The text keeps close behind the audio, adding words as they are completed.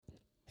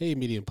Hey,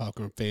 Media and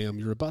Popcorn fam,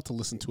 you're about to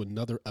listen to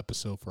another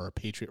episode for our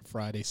Patriot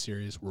Friday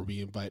series where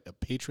we invite a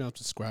Patreon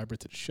subscriber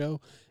to the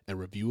show and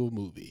review a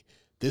movie.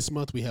 This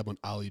month we have on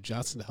Ollie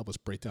Johnson to help us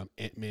break down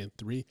Ant-Man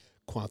 3,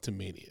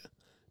 Quantumania.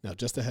 Now,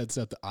 just a heads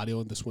up, the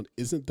audio on this one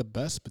isn't the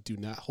best, but do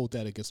not hold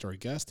that against our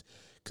guest,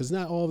 because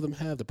not all of them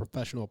have the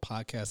professional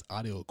podcast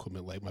audio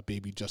equipment like my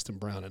baby Justin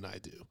Brown and I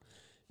do.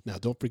 Now,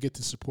 don't forget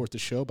to support the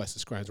show by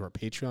subscribing to our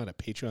Patreon at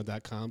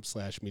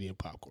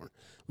patreon.com/mediumpopcorn.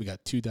 We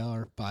got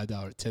 $2,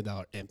 $5,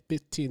 $10, and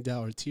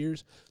 $15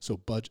 tiers, so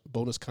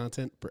bonus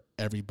content for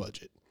every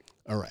budget.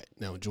 All right,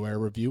 now enjoy our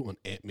review on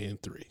Ant-Man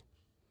 3.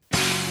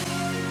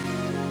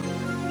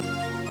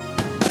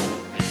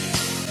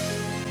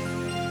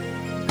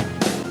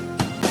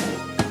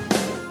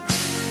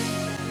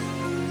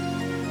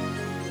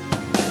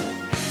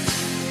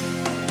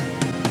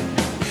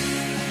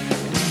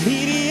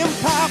 Medium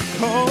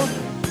popcorn.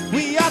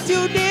 We are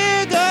two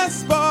niggas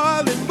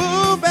spoiling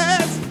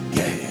movies.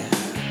 Yeah.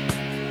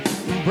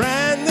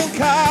 Brandon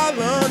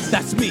Collins,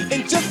 that's me,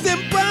 and Justin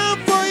Brown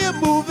for your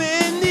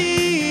movie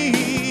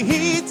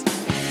needs.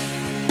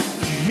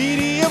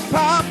 Medium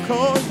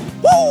popcorn.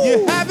 Woo!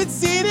 You haven't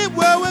seen it,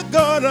 well, we're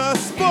gonna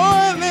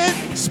spoil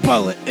it.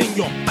 Spoil it in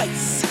your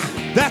face.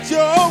 That's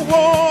your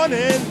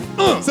warning.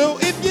 So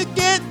if you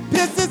get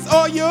pissed, it's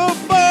all your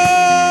fault.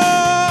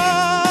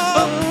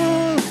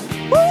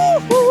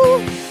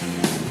 Woo-hoo.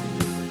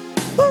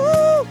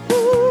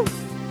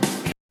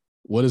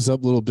 What is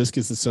up, little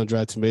biscuits and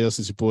sun-dried tomatoes?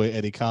 It's your boy,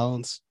 Eddie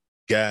Collins.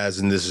 Guys,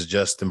 and this is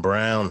Justin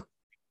Brown.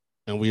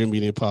 And we are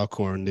Media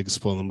Popcorn, niggas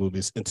spoiling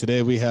movies. And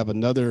today we have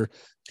another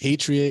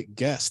Patriot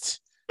guest,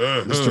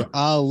 Mr.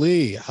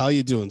 Ali. How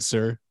you doing,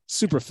 sir?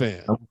 Super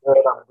fan. I'm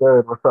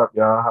good. What's up,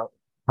 y'all?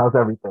 How's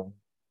everything?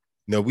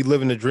 You know, we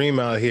live in a dream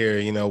out here,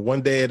 you know,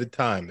 one day at a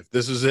time. If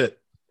this is it,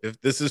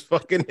 if this is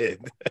fucking it.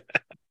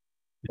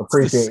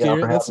 Appreciate y'all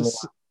for having me.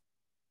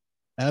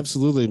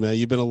 Absolutely, man.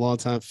 You've been a long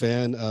time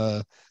fan.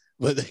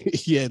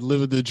 But yeah,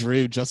 living the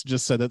dream. Justin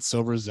just said that so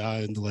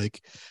resigned.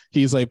 Like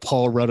he's like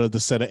Paul Rudd of the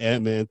set of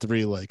Ant-Man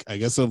 3. Like, I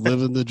guess I'm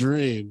living the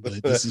dream.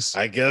 Like, this is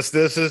I guess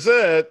this is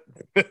it.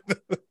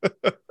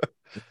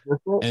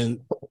 And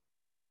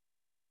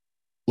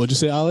what'd you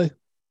say, Ali?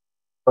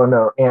 Oh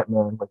no,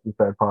 Ant-Man, like you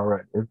said, Paul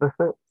Rudd. Is this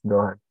it? Go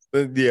ahead.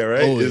 Yeah,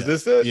 right. Oh, is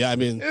this it? Yeah, I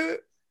mean,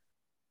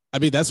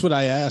 that's what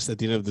I asked at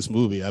the end of this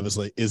movie. I was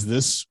like, is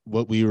this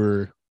what we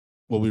were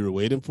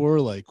waiting for?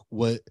 Like,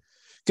 what?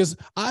 Because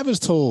I was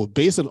told,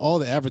 based on all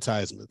the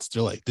advertisements,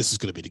 they're like, this is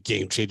going to be the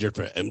game changer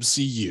for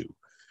MCU.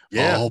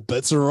 Yeah. All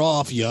bets are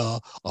off,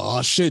 y'all.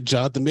 Oh, shit,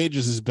 Jonathan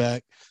Majors is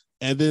back.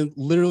 And then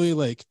literally,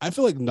 like, I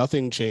feel like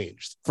nothing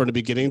changed. From the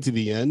beginning to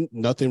the end,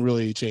 nothing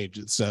really changed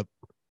except...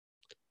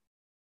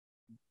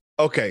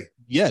 Okay.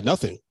 Yeah,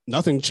 nothing.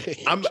 Nothing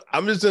changed. I'm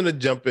just going to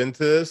jump into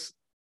this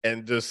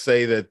and just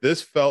say that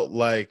this felt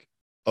like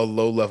a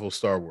low-level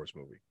Star Wars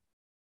movie.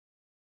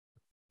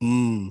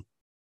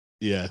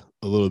 Yeah,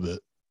 a little bit.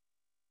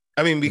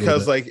 I mean,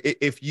 because like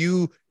if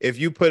you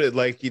put it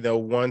like, you know,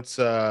 once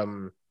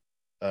what's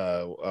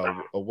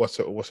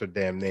her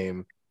damn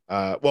name?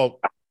 Hope.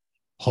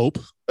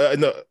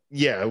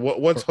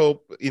 Once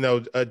Hope, you know,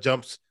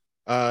 jumps.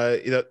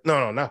 No,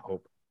 not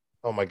Hope.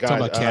 Oh my God.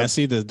 Talking about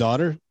Cassie, the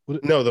daughter.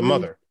 No, the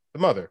mother. The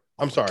mother.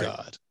 I'm sorry.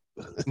 God.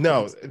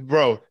 No,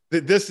 bro.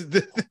 This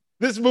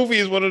movie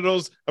is one of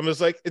those. I'm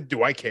just like,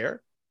 do I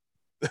care?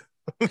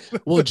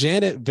 Well,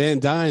 Janet Van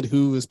Dyne,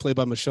 who is played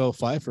by Michelle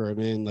Pfeiffer, I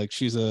mean, like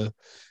she's a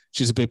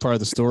big part of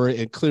the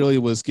story, and clearly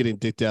was getting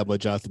dicked out by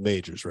Jonathan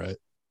Majors, right?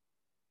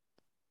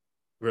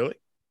 Really?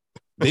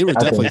 They were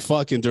definitely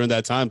fucking during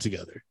that time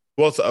together.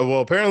 Well,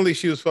 apparently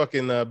she was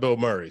fucking Bill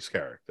Murray's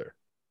character.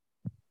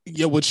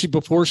 Yeah,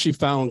 before she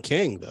found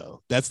King,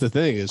 though. That's the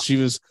thing, is she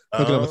was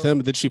hooking up with him,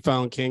 and then she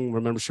found King.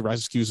 Remember, she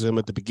rescues him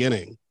at the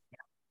beginning.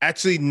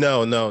 Actually,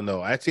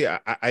 no. Actually,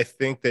 I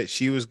think that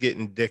she was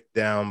getting dicked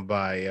down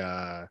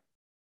by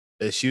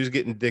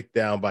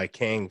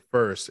Kang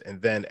first,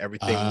 and then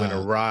everything went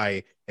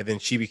awry, and then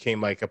she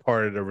became like a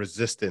part of the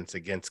resistance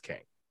against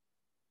Kang.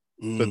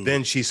 But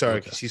then she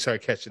started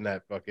catching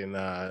that fucking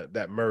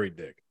that Murray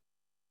dick.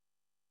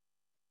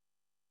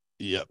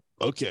 Yep.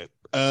 Okay.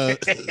 I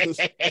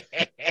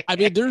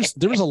mean, there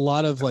was a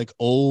lot of like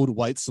old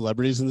white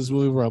celebrities in this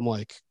movie where I'm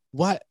like,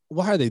 why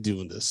are they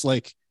doing this?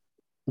 Like,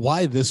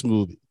 why this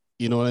movie?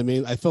 You know what I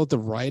mean? I felt the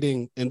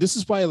writing, and this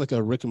is why like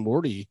a Rick and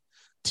Morty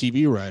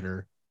TV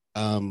writer,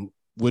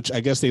 which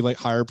I guess they like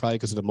hired probably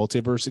because of the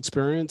multiverse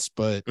experience,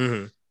 but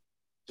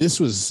this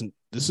is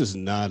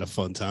not a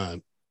fun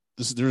time.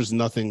 There's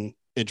nothing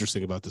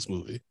interesting about this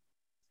movie.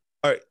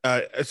 All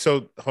right,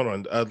 so hold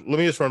on. Let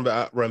me just run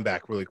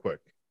back really quick,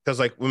 because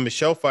like when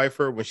Michelle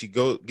Pfeiffer, when she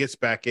gets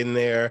back in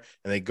there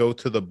and they go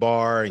to the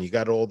bar and you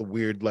got all the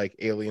weird like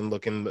alien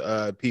looking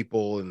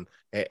people and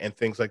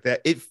things like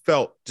that, it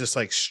felt just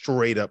like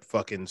straight up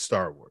fucking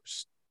Star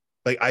Wars.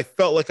 Like I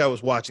felt like I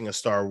was watching a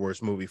Star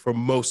Wars movie for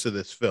most of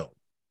this film,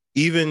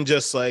 even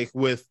just like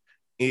with,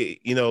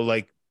 you know,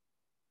 like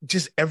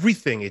just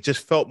everything. It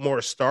just felt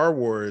more Star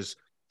Wars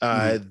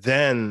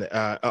than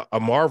a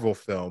Marvel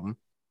film.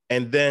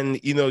 and then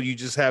you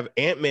just have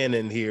Ant-Man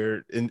in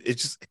here, and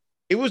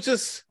it was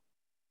just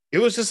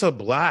a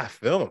blah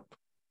film.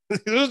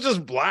 It was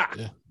just blah.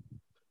 Yeah.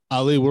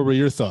 Ali, what were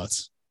your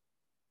thoughts?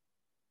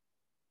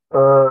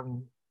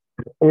 Um,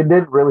 it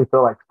did really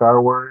feel like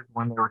Star Wars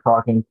when they were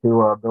talking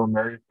to Bill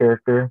Murray's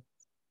character.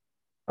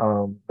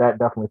 That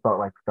definitely felt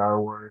like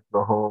Star Wars.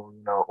 The whole,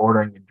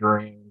 ordering your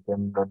dreams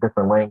and the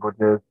different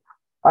languages.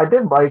 I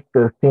did like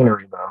the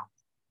scenery though.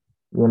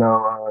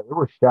 It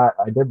was shot.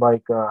 I did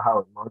like how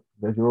it looked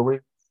visually.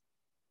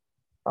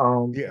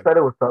 You Yeah, said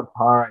it was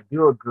subpar. I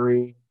do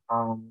agree.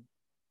 I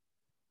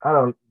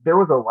don't. There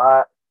was a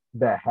lot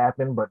that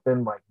happened, but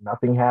then like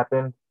nothing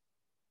happened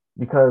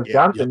because yeah.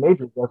 Jonathan Yep.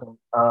 Majors doesn't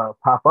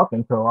pop up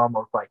until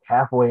almost like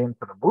halfway into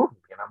the movie,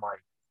 and I'm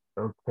like,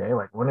 okay,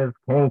 like when is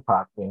Kang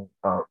popping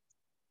up?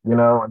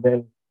 And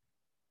then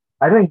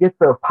I didn't get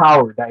the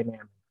power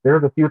dynamic.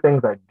 There's a few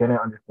things I didn't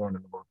understand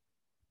in the movie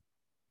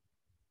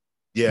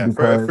Yeah, for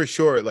because for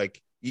sure.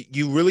 Like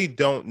you really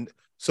don't.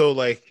 So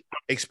like,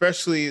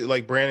 especially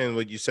like Brandon,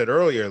 what you said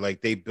earlier,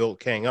 like they built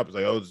Kang up. It's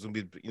like, oh, this is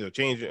gonna be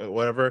change or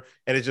whatever,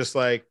 and it's just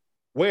like,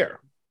 where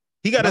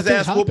he got his Nothing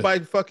ass whooped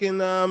happened. by fucking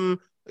by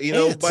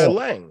Ants.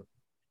 Lang.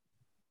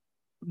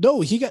 No,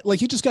 he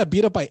just got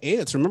beat up by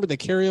ants. Remember, they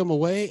carry him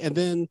away, and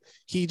then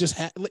he just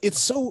had. It's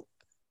so.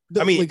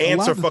 I mean, Like a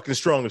ants lot are of fucking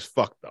strong as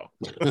fuck though.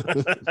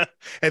 the,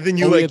 And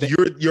then oh yeah,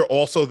 you're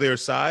also their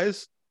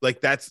size. Like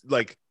that's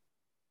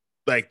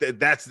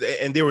that's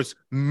and there was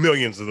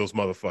millions of those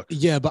motherfuckers.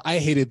 yeah, but I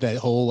hated that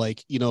whole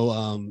like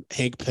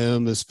Hank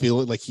Pym is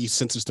feeling like he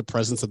senses the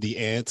presence of the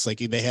ants. Like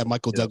they had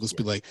Michael Yeah. Douglas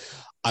be like,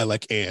 "I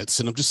like ants,"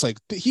 and I'm just like,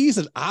 he's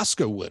an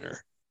Oscar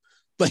winner.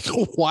 Like,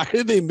 why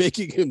are they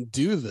making him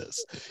do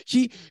this?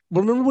 He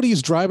remember when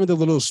he's driving the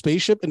little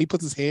spaceship and he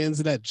puts his hands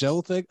in that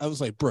gel thing? I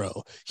was like,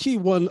 bro, he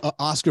won an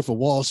Oscar for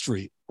Wall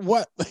Street.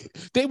 What?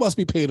 They must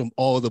be paying him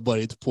all the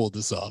money to pull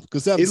this off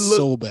because that It was look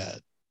so bad.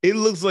 it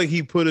looks like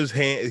he put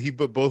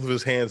both of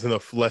his hands in a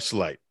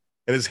fleshlight.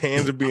 And his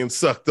hands are being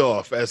sucked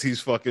off as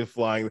he's fucking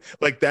flying.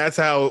 Like that's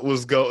how it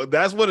was going.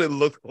 That's what it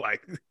looked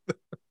like. It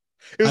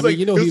I was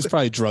mean, like he was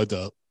probably drugged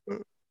up.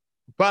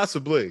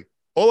 possibly.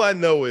 All I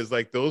know is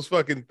like those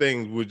fucking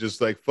things were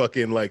just like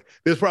fucking like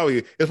it's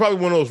probably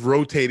one of those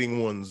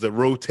rotating ones that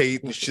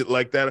rotate and shit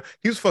like that.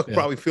 He was Yeah.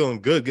 probably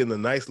feeling good, getting a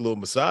nice little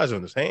massage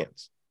on his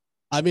hands.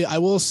 I mean, I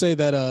will say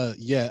that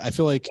yeah, I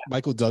feel like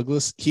Michael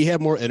Douglas, he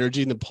had more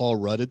energy than Paul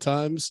Rudd at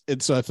times.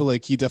 And so I feel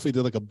like he definitely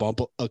did like a bump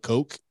of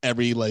coke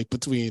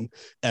between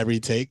every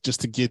take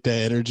just to get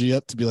that energy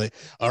up to be like,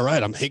 all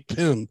right, I'm Hank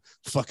Pym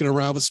fucking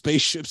around with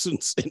spaceships and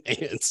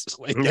ants.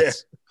 Like Yeah.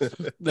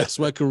 that's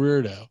my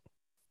career now.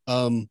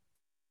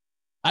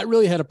 I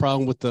really had a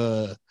problem with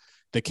the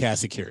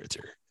Cassie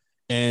character.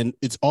 And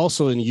it's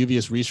also in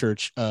UVS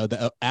research,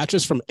 the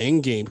actress from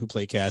Endgame who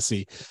played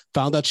Cassie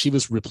found out she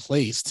was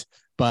replaced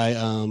by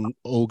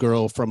old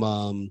girl from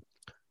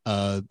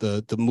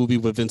the movie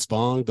with Vince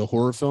Vaughn, the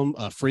horror film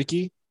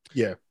Freaky.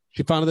 Yeah.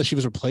 She found out that she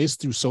was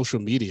replaced through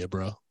social media,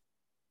 bro.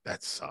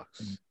 That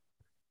sucks.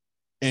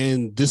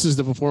 And this is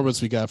the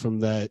performance we got from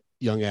that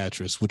young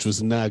actress, which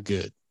was not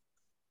good.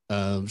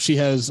 She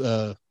has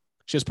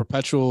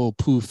perpetual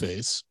poo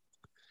face,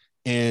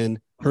 and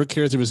her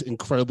character was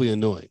incredibly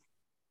annoying.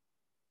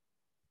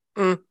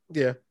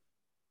 Yeah.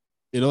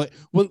 Like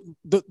when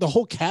the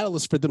whole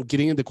catalyst for them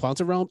getting into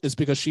quantum realm is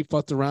because she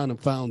fucked around and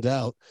found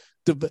out.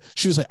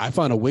 She was like, I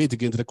found a way to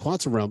get into the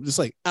quantum realm. Just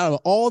like out of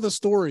all the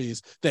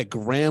stories that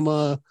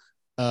Grandma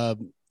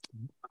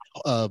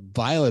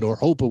Violet or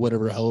Hope or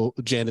whatever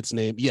Janet's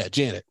name, yeah,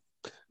 Janet,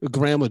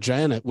 Grandma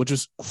Janet, which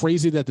is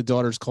crazy that the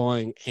daughter's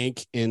calling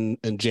Hank and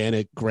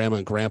Janet Grandma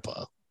and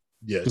Grandpa.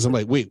 Yeah. Because I'm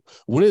like, wait,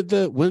 when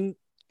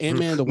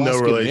Ant-Man and the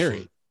Wasp get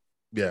married?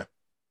 Yeah.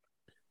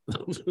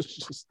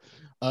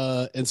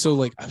 And so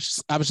like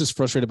I was just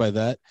frustrated by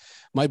that.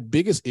 My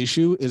biggest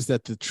issue is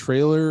that the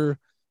trailer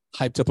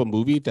hyped up a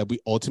movie that we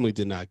ultimately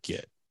did not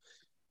get.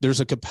 There's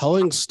a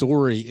compelling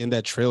story in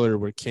that trailer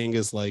where King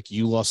is like,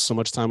 you lost so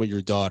much time with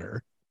your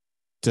daughter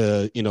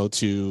to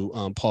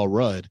Paul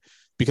Rudd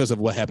because of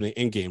what happened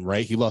in Endgame,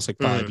 right? He lost like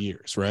 5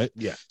 years, right?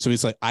 Yeah. So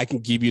he's like, I can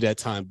give you that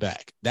time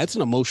back. That's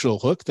an emotional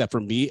hook that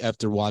for me,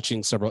 after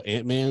watching several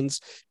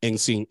Ant-Mans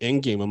and seeing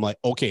Endgame, I'm like,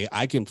 okay,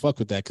 I can fuck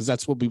with that because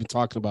that's what we've been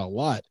talking about a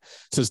lot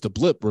since the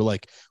blip. We're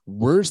like,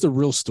 where's the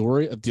real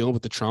story of dealing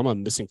with the trauma of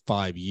missing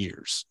 5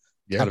 years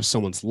out of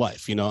someone's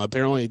life?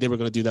 Apparently they were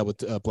going to do that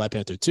with Black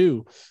Panther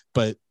 2,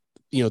 but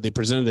they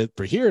presented it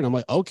for here, and I'm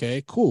like,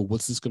 okay, cool.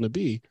 What's this going to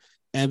be?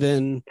 And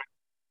then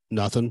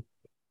nothing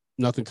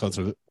comes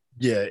of it.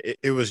 Yeah,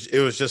 it was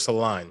just a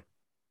line.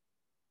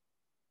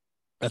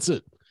 That's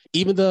it.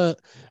 Even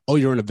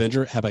you're an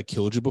Avenger. Have I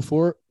killed you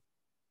before?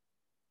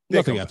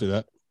 Nothing after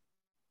that.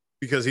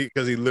 Because he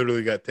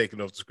literally got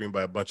taken off the screen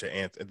by a bunch of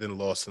ants and then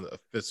lost in a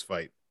fist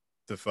fight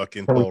to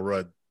fucking Paul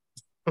Rudd.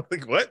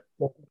 Like what?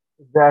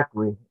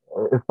 Exactly.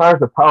 As far as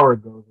the power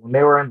goes, when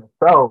they were in the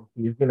cells,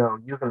 he's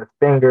using his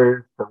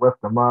fingers to lift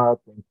them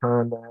up and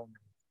turn them,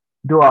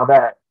 do all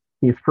that.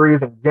 He's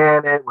freezing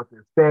Janet with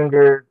his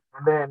fingers,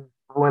 and then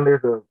when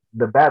there's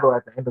the battle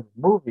at the end of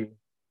the movie,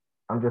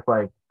 I'm just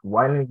like,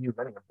 why didn't he use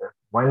any of this?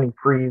 Why didn't he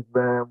freeze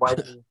them? Why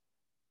didn't he?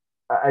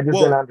 I just didn't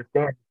Well,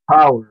 understand his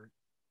powers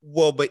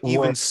but when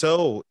even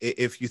so,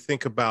 if you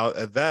think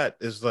about that,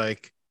 is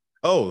like,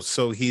 oh,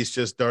 so he's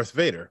just Darth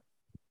Vader.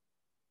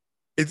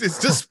 It's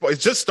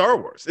just Star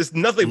Wars. It's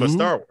nothing but Mhm.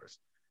 Star Wars.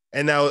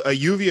 And now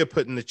Yuvia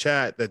put in the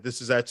chat that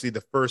this is actually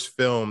the first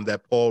film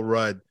that Paul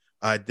Rudd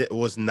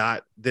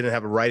didn't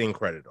have a writing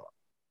credit on.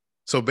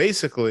 So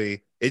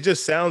basically, it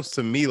just sounds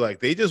to me like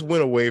they just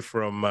went away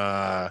from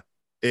the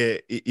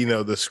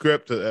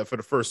script for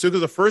the first two,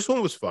 because the first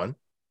one was fun,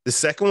 the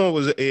second one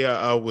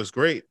was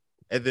great,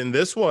 and then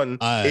this one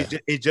I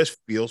it just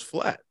feels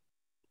flat.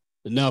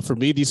 No, for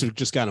me, these have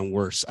just gotten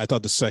worse. I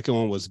thought the second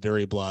one was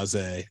very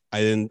blasé.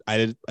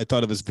 I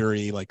thought it was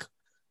very like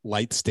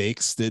light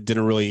stakes that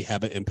didn't really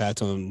have an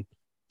impact on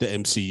the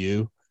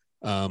MCU.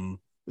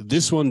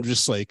 This one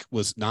just like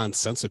was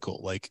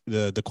nonsensical. Like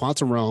the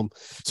quantum realm.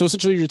 So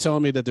essentially, you're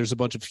telling me that there's a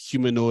bunch of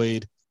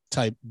humanoid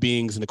type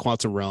beings in the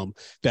quantum realm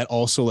that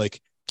also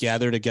like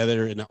gather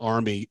together in an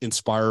army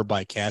inspired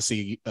by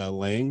Cassie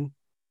Lang.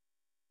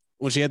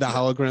 When she had that Yeah.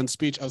 hologram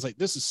speech, I was like,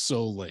 this is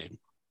so lame.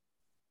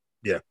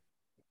 Yeah.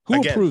 Who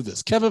Again, approved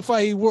this? Kevin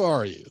Feige, where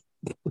are you?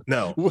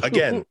 no.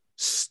 Again,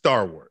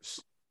 Star Wars.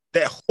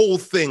 That whole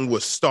thing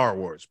was Star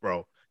Wars,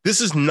 bro.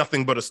 This is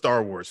nothing but a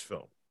Star Wars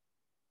film.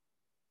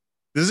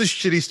 This is a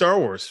shitty Star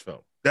Wars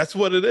film. That's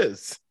what it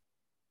is.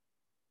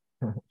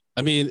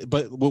 I mean,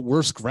 but with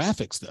worse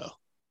graphics though.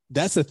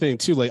 That's the thing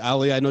too. Like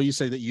Ali, I know you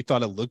say that you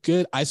thought it looked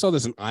good. I saw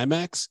this in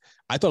IMAX.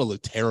 I thought it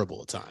looked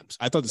terrible at times.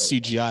 I thought the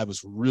CGI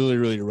was really,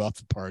 really rough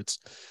at parts.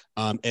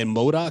 And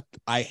MODOK,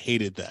 I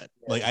hated that.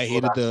 Like I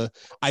hated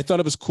I thought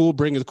it was cool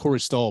bringing the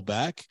Corey Stoll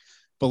back,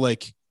 but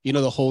like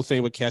the whole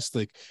thing with Cass,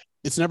 like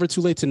it's never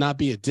too late to not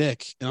be a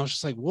dick. And I was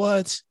just like,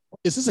 what?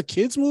 Is this a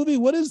kids movie?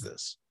 What is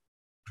this?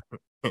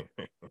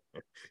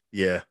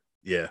 Yeah.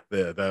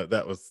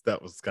 That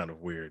was kind of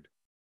weird.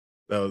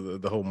 That was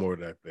the whole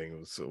MODOK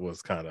thing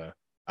was kind of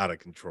out of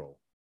control.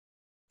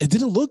 It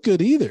didn't look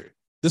good either.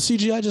 The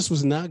CGI just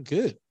was not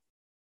good.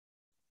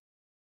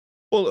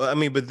 Well, I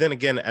mean, but then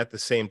again, at the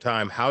same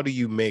time, how do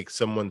you make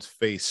someone's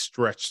face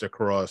stretched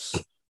across?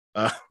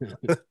 You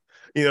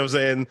know what I'm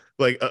saying?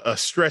 Like a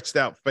stretched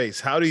out face.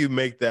 How do you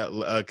make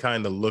that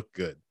kind of look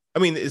good? I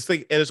mean, it's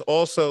like, and it's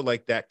also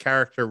like that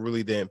character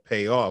really didn't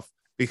pay off,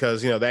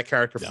 because that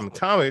character from the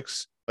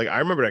comics, like I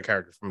remember that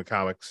character from the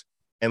comics,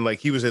 and like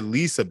he was at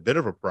least a bit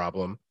of a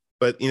problem,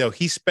 but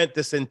he spent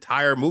this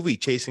entire movie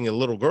chasing a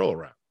little girl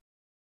around.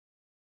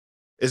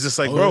 It's just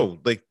like, bro,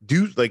 like,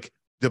 dude, like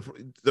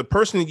the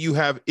person that you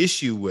have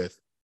issue with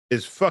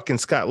is fucking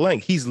Scott Lang.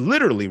 He's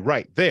literally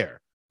right there.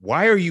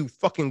 Why are you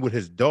fucking with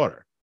his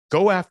daughter?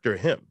 Go after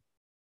him.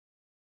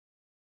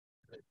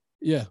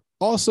 Yeah.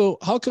 Also,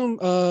 how come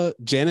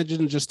Janet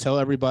didn't just tell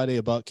everybody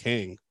about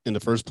Kang in the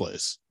first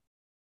place?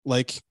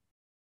 Like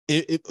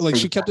like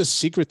she kept a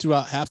secret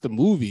throughout half the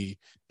movie,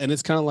 and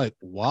it's kind of like,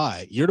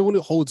 why? You're the one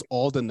who holds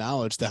all the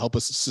knowledge to help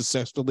us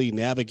successfully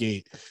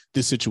navigate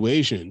this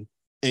situation,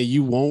 and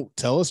you won't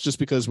tell us just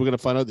because we're gonna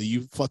find out that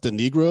you fucked a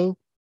Negro?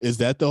 Is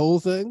that the whole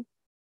thing?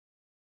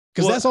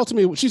 Because that's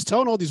ultimately what she's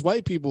telling all these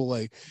white people,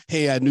 like,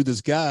 hey, I knew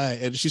this guy,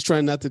 and she's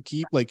trying not to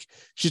keep, like,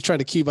 she's trying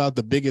to keep out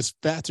the biggest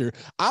factor.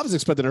 I was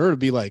expecting her to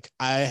be like,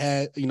 I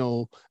had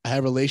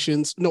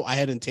relations. No, I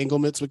had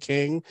entanglements with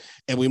King,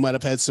 and we might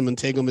have had some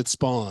entanglement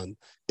spawn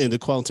in the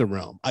quantum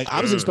realm. I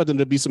was expecting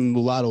there to be some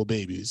mulatto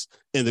babies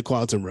in the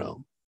quantum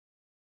realm.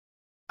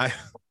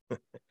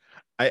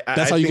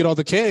 That's how you get all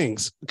the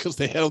Kings, because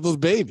they had all those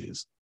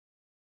babies.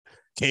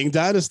 King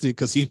Dynasty,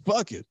 because he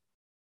fucking.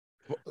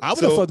 I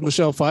would have fucked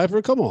Michelle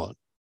Pfeiffer. Come on.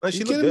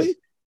 She looked good.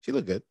 She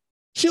looked good.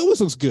 She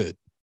always looks good.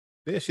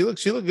 Yeah, she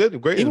looked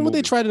good. Great. Even when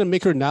they tried to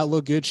make her not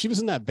look good, she was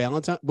in that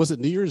Valentine. Was it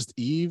New Year's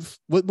Eve?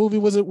 What movie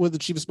was it where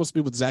she was supposed to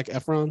be with Zac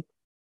Efron?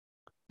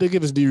 They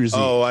give us New Year's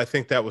Eve. Oh, I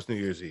think that was New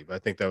Year's Eve.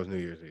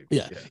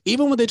 Yeah.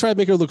 Even when they tried to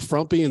make her look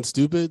frumpy and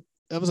stupid,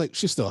 I was like,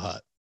 she's still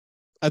hot.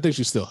 I think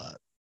she's still hot.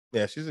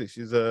 Yeah,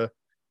 she's a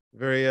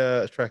very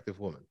attractive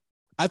woman.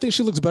 I think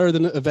she looks better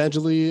than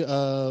Evangeline,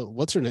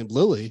 what's her name?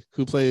 Lily,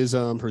 who plays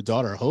her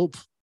daughter, Hope.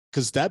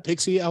 Because that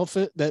pixie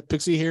outfit, that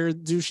pixie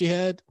hairdo she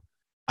had,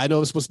 I know it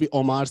was supposed to be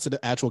homage to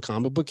the actual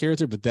comic book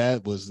character, but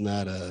that was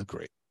not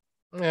great.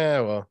 Yeah,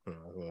 well,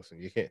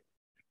 listen, you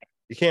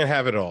can't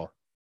have it all.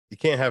 You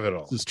can't have it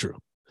all. This is true.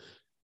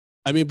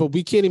 I mean, but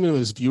we can't even,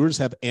 as viewers,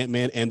 have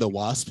Ant-Man and the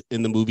Wasp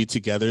in the movie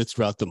together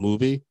throughout the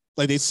movie.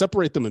 Like, they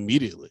separate them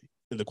immediately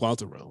in the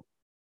quantum realm.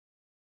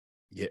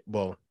 Yeah,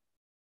 well,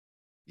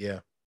 yeah.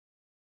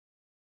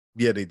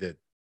 Yeah, they did.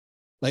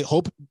 Like,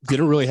 Hope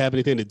didn't really have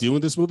anything to do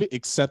in this movie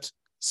except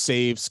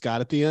save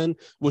Scott at the end,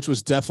 which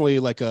was definitely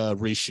like a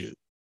reshoot.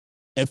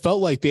 It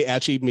felt like they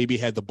actually maybe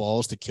had the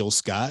balls to kill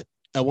Scott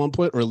at one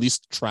point, or at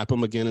least trap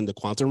him again in the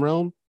quantum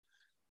realm.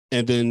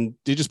 And then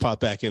they just pop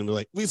back in and be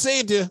like, we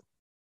saved you.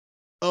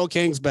 Oh,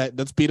 Kang's back.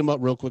 Let's beat him up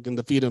real quick and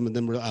defeat him, and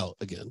then we're out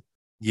again.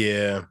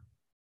 Yeah.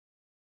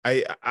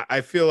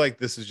 I feel like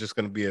this is just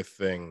going to be a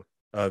thing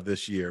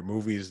this year.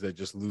 Movies that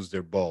just lose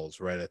their balls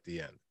right at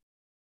the end.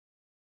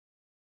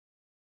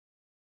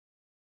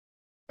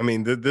 I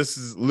mean, this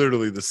is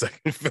literally the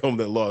second film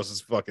that lost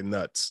his fucking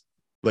nuts.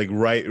 Like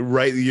right,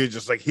 you're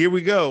just like, here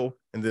we go,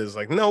 and there's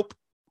like, nope.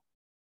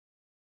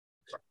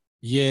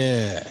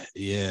 Yeah.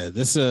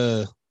 This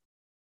is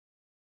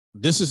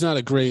not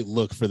a great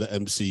look for the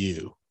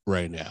MCU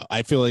right now.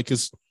 I feel like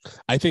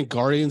I think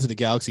Guardians of the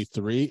Galaxy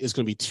 3 is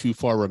going to be too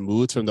far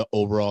removed from the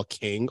overall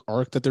King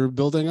arc that they're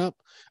building up.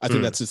 I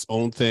think that's its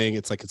own thing.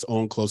 It's like its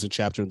own closing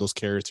chapter in those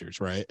characters,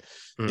 right?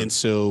 And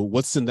so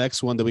what's the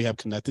next one that we have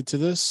connected to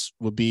this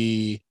would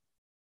be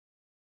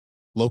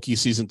Loki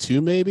season 2,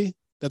 maybe,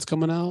 that's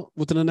coming out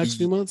within the next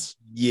few months.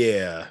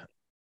 That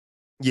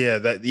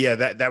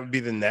would be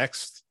the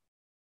next.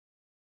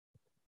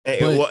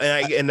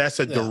 And that's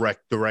a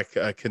direct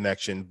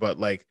connection. But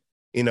like,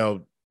 you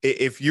know,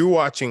 if you're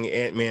watching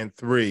Ant-Man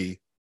 3,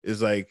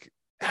 is like,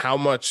 how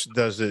much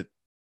does it,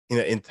 you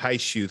know,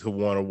 entice you to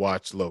want to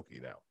watch Loki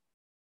now?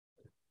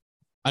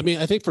 I mean,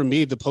 I think for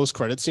me, the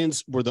post-credit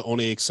scenes were the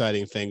only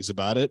exciting things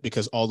about it,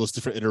 because all those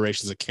different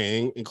iterations of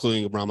Kang,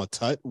 including Rama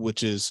Tut,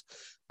 which is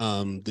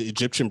the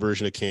Egyptian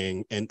version of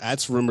King, and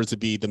that's rumored to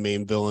be the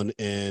main villain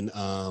in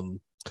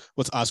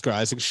what's Oscar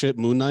Isaac's shit,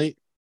 Moon Knight,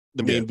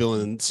 the main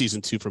villain in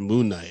season 2 from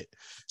Moon Knight.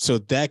 So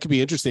that could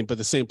be interesting. But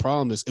the same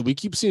problem is, if we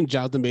keep seeing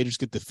Jonathan Majors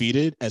get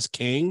defeated as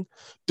King,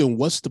 then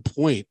what's the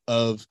point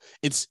of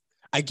it's?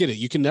 I get it.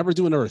 You can never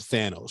do another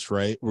Thanos,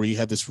 right? Where you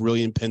have this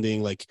really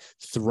impending like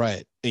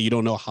threat, and you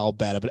don't know how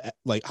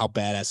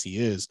badass he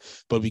is.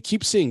 But we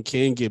keep seeing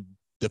King get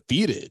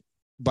defeated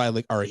by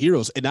like our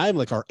heroes, and not even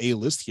like our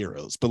A-list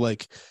heroes, but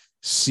like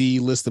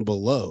C-list and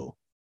below.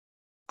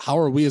 How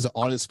are we as an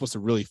audience supposed to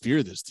really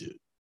fear this dude?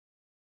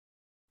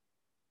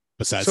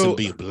 Besides him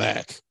being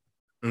black.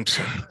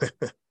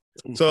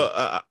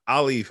 So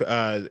Ali,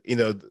 you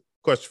know,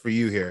 question for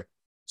you here.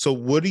 So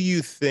what do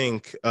you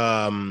think?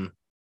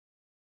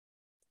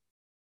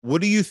 What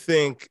do you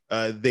think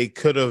they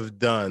could have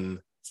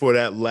done for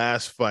that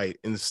last fight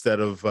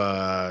instead of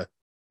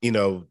you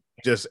know,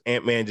 just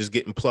Ant-Man just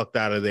getting plucked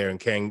out of there and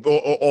Kang, or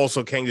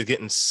also Kang just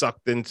getting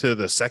sucked into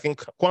the second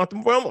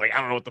quantum realm? Like,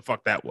 I don't know what the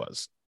fuck that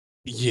was.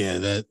 Yeah,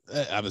 that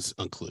I was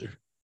unclear.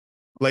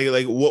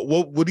 Like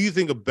what do you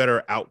think a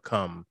better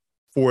outcome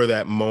for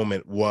that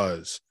moment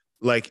was?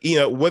 Like, you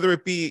know, whether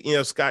it be, you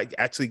know, Scott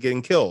actually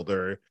getting killed,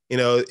 or you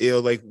know,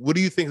 like, what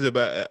do you think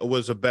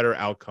was a better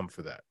outcome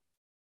for that?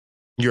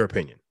 Your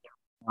opinion.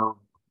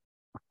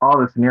 All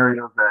the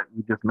scenarios that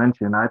you just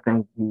mentioned, I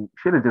think he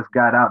should have just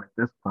got out at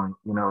this point.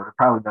 You know, it'd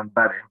probably been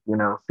better. You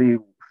know, see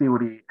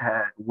what he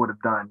would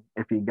have done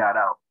if he got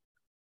out.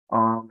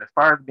 As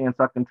far as being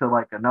sucked into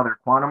like another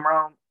quantum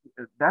realm,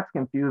 that's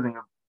confusing.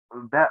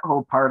 That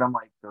whole part, I'm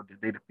like, so did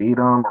they defeat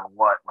him or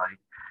what? Like,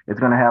 it's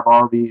gonna have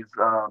all these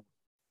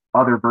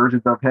other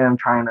versions of him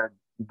trying to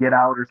get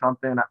out or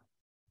something.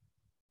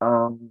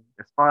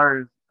 As far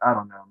as, I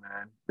don't know,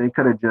 man, they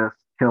could have just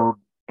killed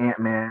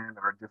Ant-Man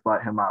or just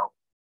let him out.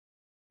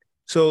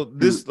 So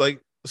this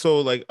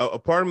a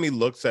part of me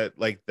looks at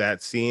like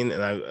that scene,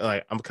 and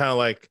I'm kind of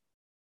like,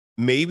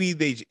 maybe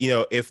they, you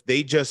know, if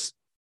they just,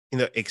 you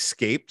know,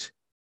 escaped,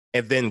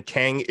 and then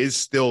Kang is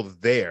still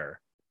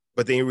there,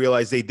 but they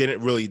realize they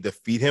didn't really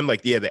defeat him.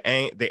 Like, yeah, the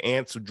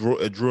ants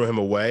drew him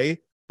away,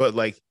 but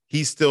like,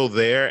 he's still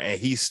there and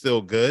he's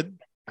still good.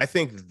 I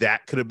think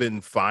that could have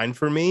been fine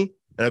for me,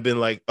 and I've been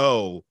like,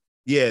 oh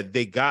yeah,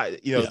 they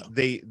got, you know,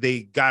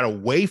 they got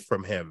away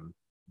from him,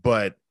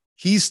 but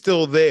he's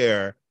still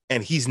there,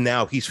 and he's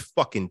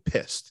fucking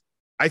pissed.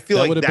 I feel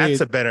like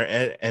that's a better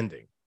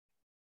ending.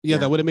 Yeah,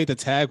 that would have made the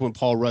tag when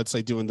Paul Rudd's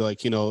like doing the,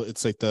 like, you know,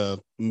 it's like the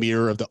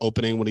mirror of the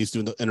opening when he's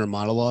doing the inner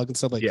monologue and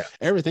stuff, like,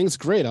 everything's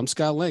great. I'm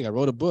Scott Lang. I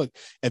wrote a book.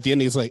 At the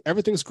end, he's like,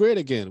 everything's great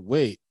again.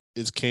 Wait,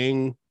 is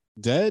King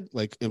dead?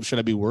 Like, should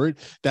I be worried?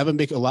 That would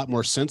make a lot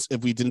more sense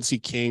if we didn't see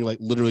King like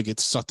literally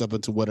get sucked up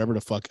into whatever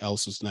the fuck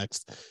else is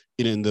next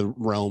in the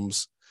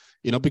realms,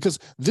 you know, because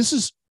this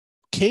is,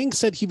 King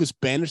said he was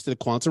banished to the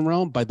quantum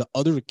realm by the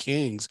other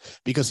kings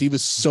because he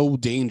was so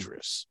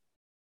dangerous.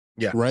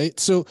 Yeah. Right.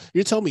 So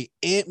you're telling me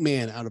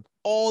Ant-Man, out of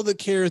all the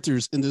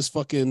characters in this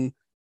fucking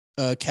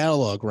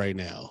catalog right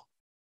now,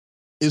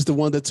 is the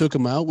one that took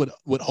him out?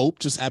 Would Hope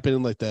just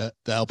happening like that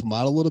to help him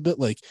out a little bit?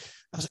 Like,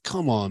 I was like,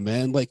 come on,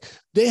 man. Like,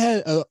 they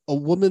had a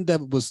woman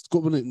that was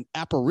going in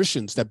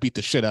apparitions that beat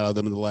the shit out of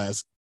them in the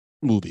last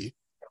movie.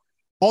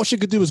 All she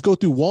could do was go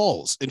through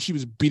walls, and she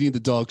was beating the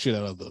dog shit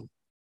out of them.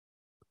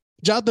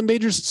 Jonathan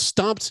Majors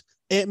stomped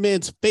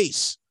Ant-Man's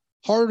face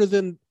harder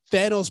than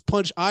Thanos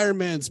punched Iron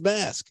Man's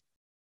mask.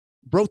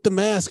 Broke the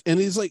mask, and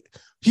he's like,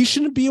 he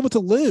shouldn't be able to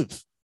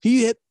live.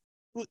 I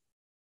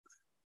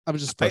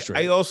was just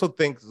frustrated. I also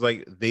think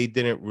like they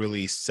didn't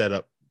really set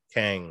up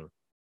Kang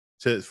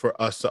for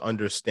us to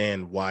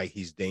understand why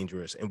he's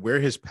dangerous and where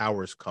his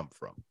powers come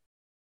from.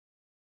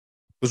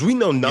 Because we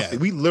know nothing.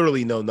 Yeah. We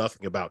literally know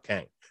nothing about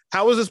Kang.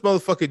 How is this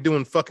motherfucker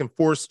doing fucking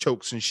force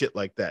chokes and shit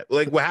like that?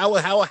 Like, how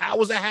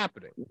was that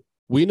happening?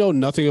 We know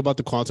nothing about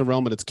the quantum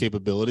realm and its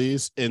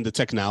capabilities and the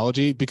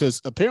technology,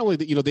 because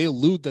apparently, you know, they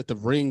allude that the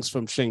rings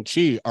from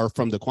Shang-Chi are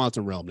from the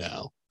quantum realm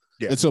now.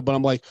 Yeah. And so, but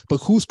I'm like, but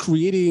who's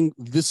creating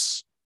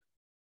this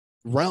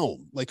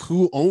realm? Like,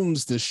 who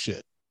owns this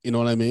shit? You know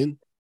what I mean?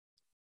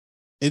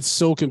 It's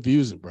so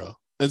confusing, bro.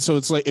 And so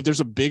it's like, if there's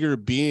a bigger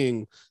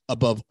being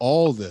above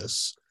all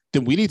this,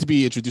 then we need to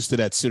be introduced to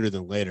that sooner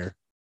than later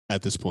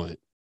at this point.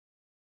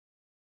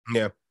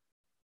 Yeah.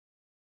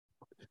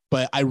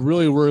 But I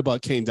really worry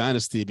about Kang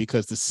Dynasty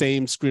because the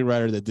same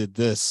screenwriter that did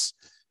this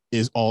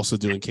is also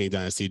doing Kang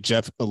Dynasty.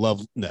 Jeff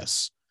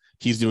Loveness,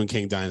 he's doing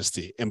Kang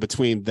Dynasty. And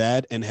between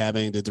that and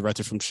having the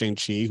director from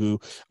Shang-Chi, who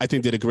I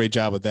think did a great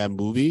job with that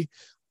movie,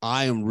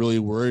 I am really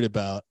worried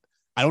about.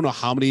 I don't know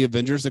how many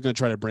Avengers they're going to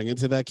try to bring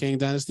into that Kang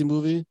Dynasty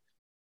movie.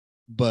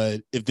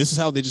 But if this is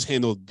how they just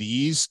handle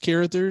these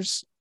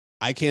characters,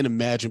 I can't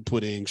imagine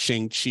putting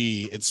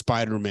Shang-Chi and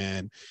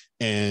Spider-Man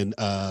and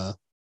the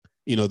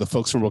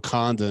folks from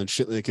Wakanda and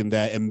shit like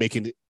that and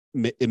making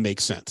it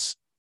make sense.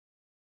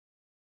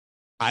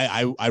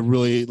 I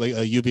really like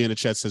UB in the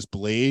chat says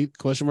Blade ?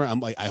 I'm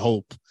like, I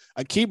hope.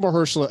 I keep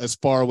Mahershala as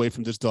far away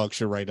from this dog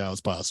shit right now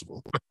as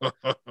possible. Well,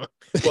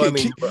 I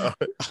mean,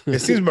 it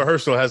seems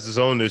Mahershala has his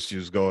own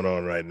issues going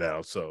on right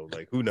now, so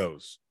like, who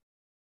knows?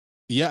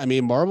 Yeah, I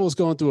mean, Marvel is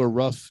going through a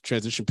rough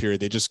transition period.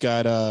 They just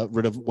got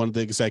rid of one of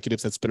the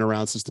executives that's been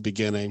around since the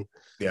beginning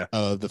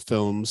of the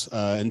films.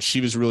 And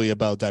she was really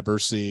about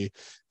diversity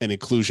and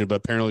inclusion, but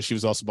apparently she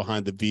was also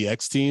behind the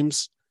VX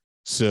teams.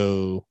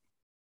 So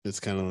it's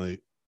kind of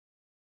like,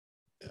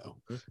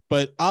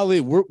 But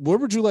Ali, where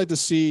would you like to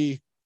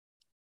see?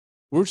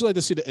 Where would you like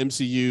to see the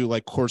MCU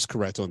like course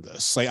correct on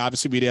this? Like,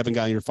 obviously, we haven't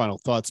gotten your final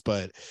thoughts,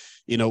 but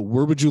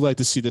where would you like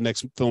to see the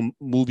next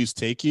movies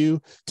take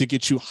you to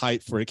get you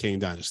hyped for the Kang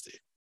Dynasty?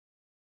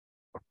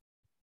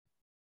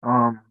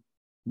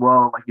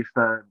 Well, like you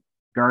said,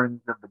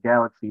 Guardians of the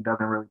Galaxy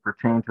doesn't really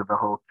pertain to the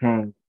whole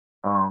Kang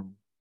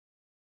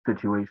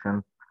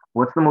situation.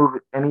 What's the movie?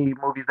 Any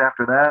movies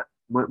after that?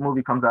 What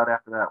movie comes out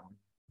after that one?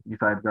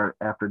 Besides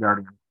after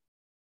Guardians?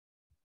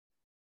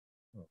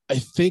 I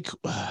think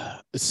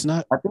it's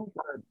not. I think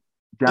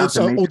it's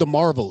the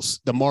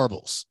Marvels. The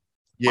Marvels.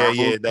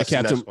 Yeah, that's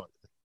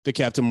the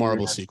Captain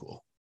Marvel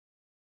sequel.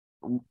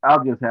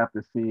 I'll just have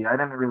to see. I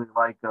didn't really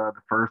like the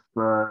first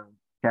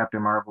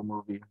Captain Marvel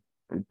movie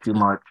too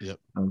much,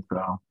 and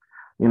so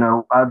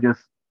I'll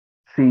just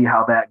see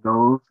how that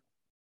goes.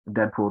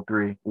 Deadpool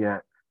 3,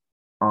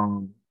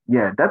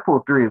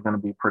 Deadpool 3 is going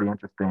to be pretty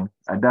interesting.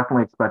 I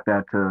definitely expect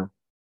that to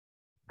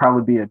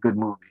probably be a good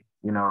movie.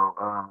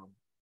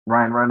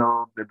 Ryan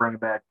Reynolds, they're bringing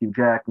back Hugh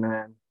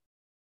Jackman,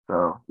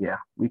 so yeah,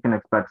 we can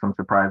expect some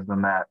surprises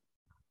in that.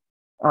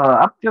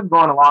 I'm just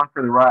going along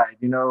for the ride.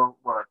 The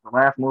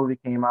last movie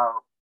came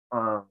out,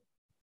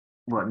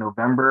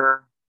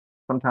 November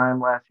sometime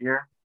last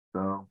year.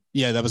 So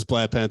yeah, that was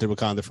Black Panther: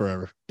 Wakanda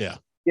Forever. Yeah.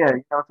 Yeah,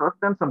 so it's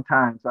been some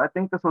time. So I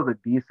think this was a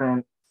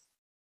decent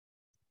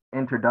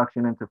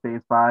introduction into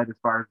Phase 5 as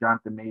far as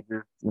Jonathan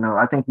Majors.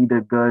 I think he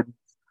did good.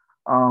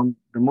 The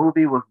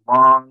movie was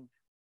long.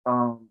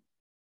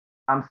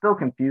 I'm still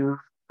confused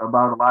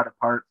about a lot of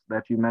parts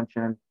that you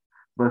mentioned,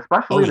 but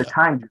especially the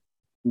time,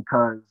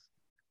 because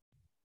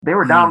they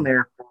were down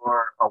there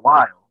for a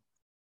while.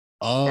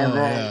 And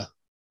then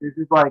it's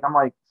just like, I'm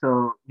like,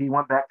 so he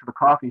went back to the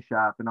coffee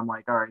shop, and I'm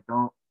like, all right,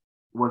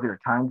 was there a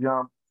time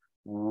jump?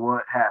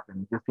 What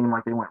happened? It just seemed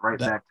like they went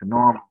back to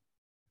normal.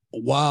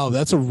 Wow,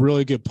 that's a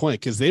really good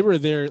point, because they were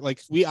there.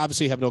 Like, we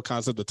obviously have no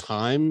concept of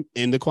time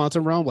in the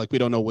quantum realm. Like, we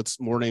don't know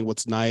what's morning,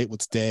 what's night,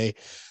 what's day.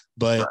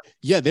 But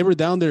yeah, they were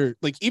down there.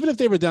 Like, even if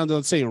they were down there,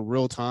 let's say in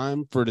real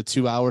time for the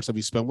 2 hours that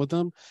we spent with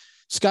them,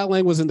 Scott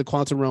Lang was in the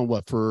quantum realm,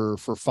 for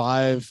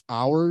 5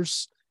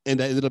 hours, and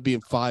that ended up being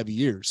 5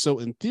 years. So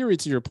in theory,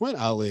 to your point,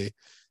 Ali,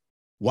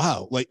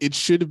 wow, like it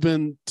should have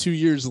been 2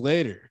 years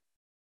later.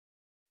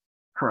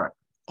 Correct.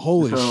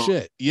 Holy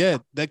shit. Yeah,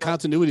 that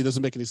continuity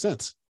doesn't make any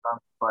sense.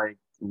 Like,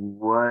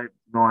 what's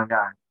going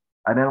on?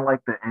 I didn't like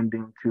the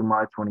ending too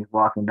much when he's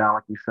walking down,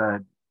 like you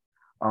said.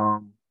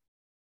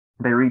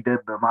 They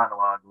redid the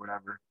monologue or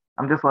whatever.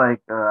 I'm just like,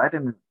 I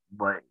didn't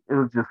like, it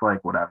was just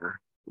like, whatever.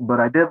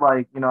 But I did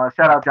like,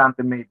 shout out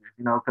Jonathan Majors,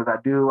 because I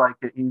do like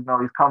it.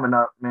 He's coming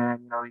up,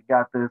 man. He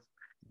got this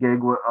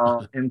gig with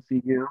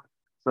MCU.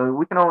 So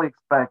we can only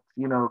expect,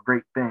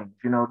 great things.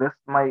 This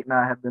might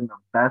not have been the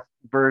best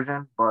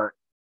version, but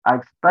I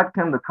expect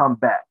him to come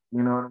back.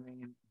 You know what I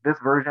mean? This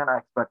version, I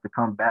expect to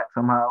come back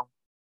somehow.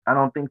 I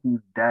don't think he's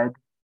dead.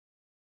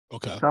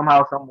 Okay.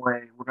 Somehow, some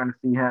way, we're going to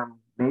see him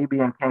maybe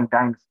in Kang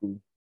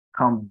Dynasty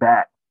come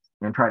back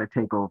and try to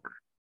take over.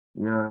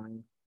 You know what I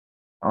mean?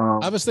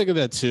 I was thinking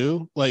that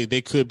too. Like,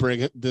 they could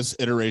bring this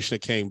iteration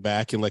of Kang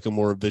back in like a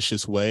more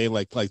vicious way.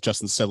 Like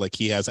Justin said, like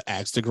he has an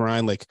axe to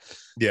grind. Like,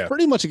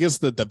 pretty much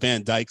against the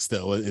Van Dykes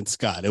though and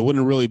Scott. It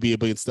wouldn't really be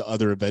against the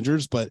other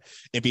Avengers, but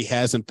if he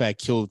has in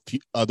fact killed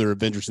other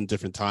Avengers in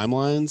different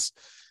timelines,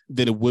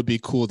 then it would be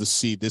cool to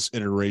see this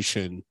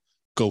iteration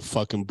go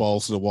fucking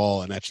balls to the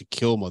wall and actually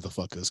kill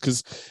motherfuckers.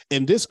 Because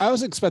in this, I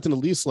was expecting at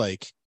least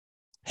like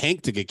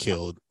Hank to get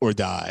killed or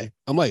die.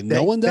 I'm like,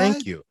 no one died.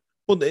 Thank you.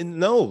 Well,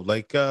 no,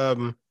 like,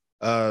 I'm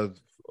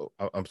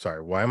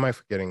sorry. Why am I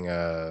forgetting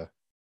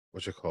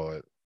what you call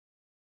it?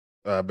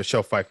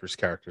 Michelle Pfeiffer's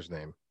character's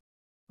name?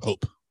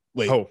 Hope.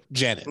 Wait, Oh,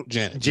 Janet.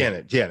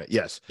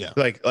 Yes. Yeah.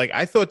 Like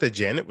I thought that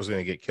Janet was going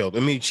to get killed. I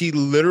mean, she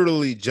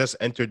literally just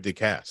entered the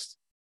cast.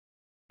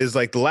 Is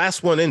like the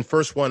last one in,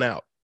 first one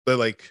out.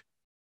 But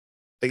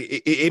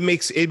it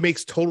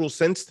makes total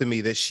sense to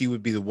me that she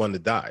would be the one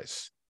that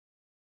dies.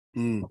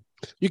 You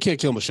can't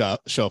kill Michelle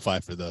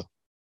Pfeiffer though.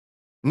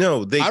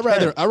 No, I'd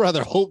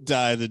rather Hope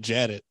die than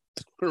Janet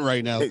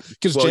right now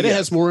because Janet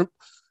has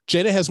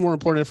more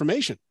important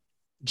information.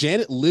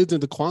 Janet lived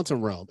in the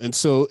quantum realm, and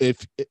so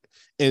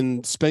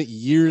and spent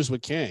years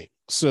with Kang.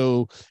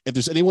 So if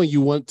there's anyone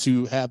you want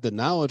to have the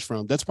knowledge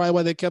from, that's probably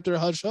why they kept her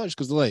hush hush,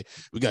 because they're like,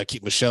 we gotta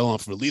keep Michelle on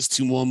for at least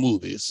 2 more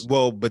movies.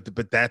 Well, but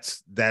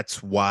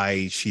that's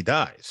why she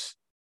dies.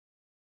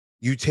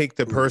 You take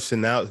the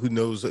person out who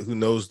knows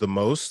the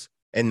most,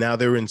 and now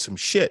they're in some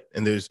shit,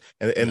 and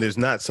there's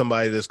not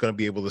somebody that's going to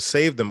be able to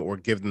save them or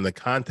give them the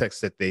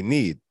context that they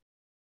need.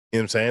 You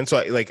know what I'm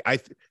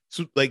saying?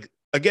 So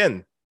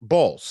again,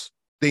 balls.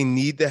 They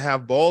need to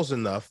have balls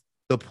enough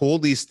to pull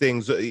these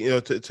things,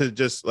 to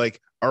just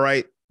like, all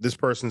right, this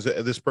person's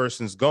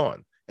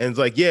gone. And it's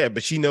like, yeah,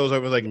 but she knows. I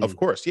was like, of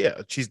course,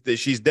 yeah, she's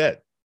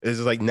dead. It's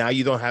like, now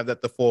you don't have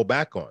that to fall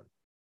back on.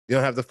 You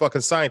don't have the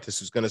fucking scientist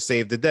who's going to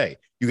save the day.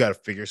 You got to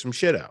figure some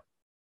shit out.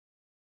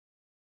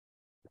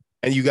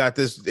 And you got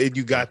this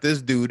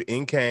dude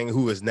in Kang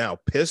who is now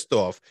pissed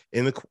off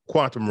in the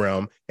quantum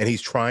realm, and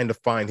he's trying to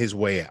find his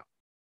way out.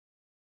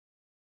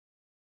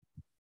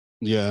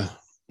 Yeah.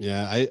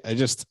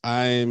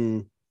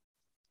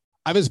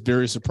 I was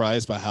very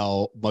surprised by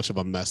how much of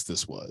a mess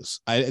this was.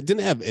 I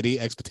didn't have any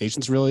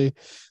expectations really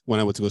when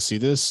I went to go see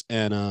this,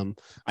 and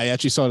I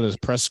actually saw it as a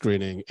press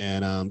screening.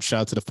 And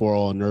shout out to the For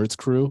All Nerds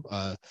crew.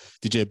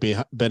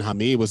 DJ Ben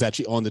Hamid was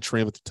actually on the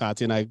train with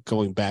Tati and I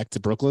going back to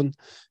Brooklyn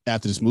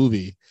after this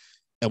movie,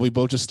 and we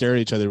both just stared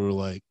at each other and were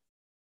like,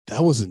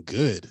 "That wasn't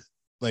good.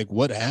 Like,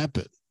 what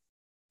happened?"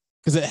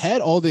 Because it had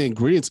all the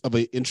ingredients of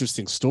an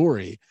interesting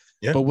story,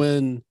 but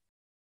when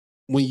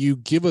you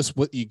give us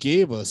what you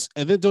gave us,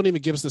 and then don't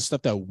even give us the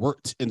stuff that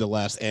worked in the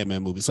last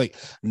Ant-Man movie. It's like,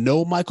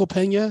 no Michael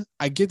Pena.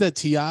 I get that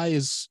T.I.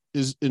 is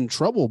in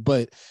trouble,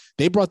 but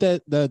they brought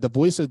the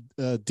voice of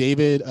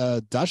David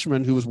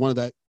Dashman, who was one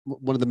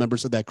of the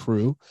members of that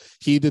crew.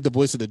 He did the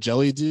voice of the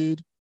Jelly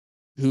Dude,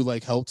 who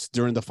like helped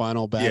during the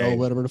final battle or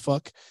whatever the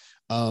fuck.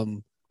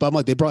 But I'm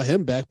like, they brought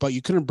him back, but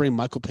you couldn't bring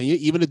Michael Pena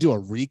even to do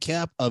a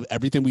recap of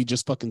everything we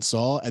just fucking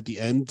saw at the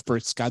end for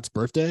Scott's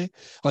birthday.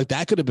 Like,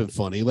 that could have been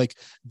funny. Like,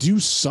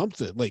 do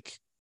something. Like,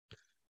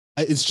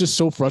 it's just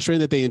so frustrating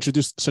that they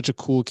introduced such a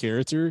cool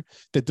character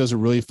that does a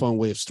really fun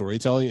way of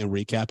storytelling and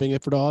recapping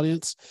it for the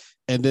audience.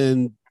 And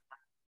then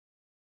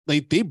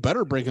like, they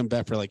better bring him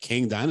back for like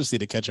Kang Dynasty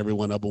to catch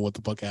everyone up on what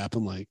the fuck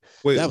happened. Like,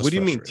 wait, what do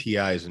you mean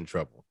T.I. is in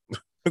trouble?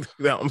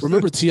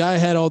 Remember, T.I.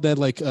 had all that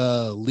like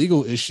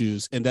legal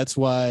issues, and that's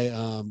why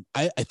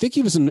I think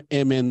he was in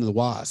Ant-Man and the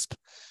Wasp,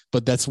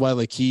 but that's why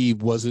like he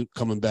wasn't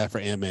coming back for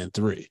Ant-Man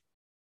 3.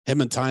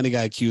 Him and Tiny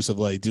got accused of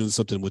like doing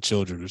something with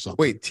children or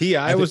something. Wait,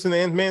 T.I. was in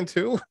Ant-Man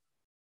too?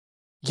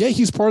 Yeah,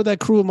 he's part of that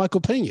crew of Michael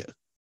Pena.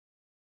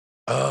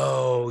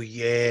 Oh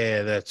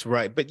yeah, that's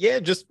right. But yeah,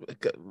 just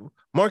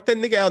mark that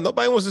nigga out.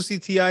 Nobody wants to see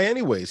T.I.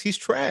 anyways. He's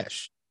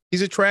trash.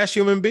 He's a trash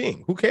human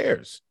being. Who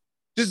cares?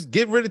 Just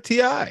get rid of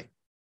T.I.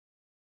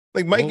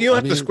 Like, Mike, you don't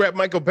have to scrap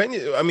Michael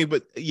Pena. I mean,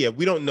 but yeah,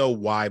 we don't know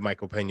why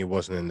Michael Pena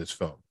wasn't in this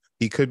film.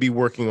 He could be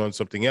working on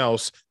something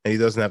else, and he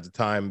doesn't have the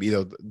time. You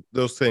know,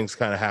 those things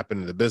kind of happen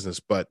in the business,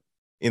 but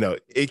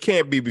it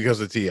can't be because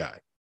of T.I.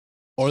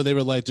 Or they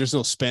were like, "There's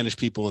no Spanish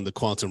people in the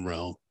quantum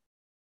realm."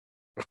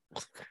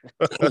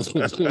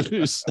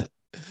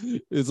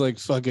 It's like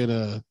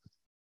fucking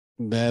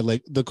mad.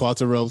 Like, the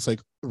quantum realm's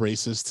like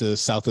racist to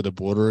south of the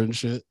border and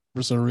shit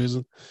for some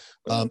reason.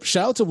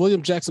 Shout out to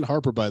William Jackson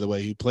Harper, by the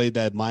way, who played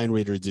that mind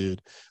reader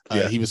dude.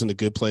 He was in A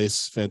Good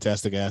Place,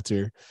 fantastic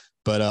actor,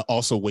 but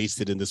also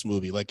wasted in this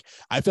movie. Like,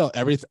 I felt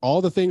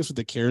all the things with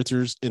the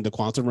characters in the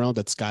quantum realm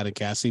that Scott and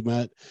Cassie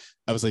met.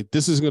 I was like,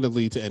 this isn't going to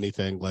lead to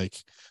anything. Like,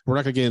 we're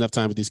not going to get enough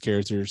time with these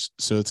characters,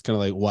 so it's kind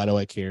of like, why do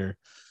I care?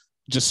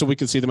 Just so we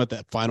can see them at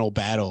that final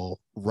battle,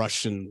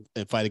 rush and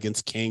fight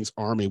against Kang's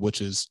army.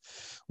 Which is,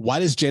 why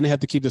does Janet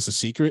have to keep this a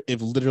secret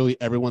if literally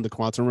everyone in the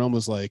quantum realm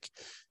was like,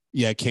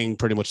 yeah, Kang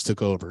pretty much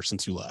took over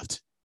since you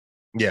left?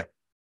 Yeah.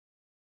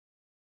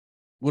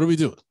 What are we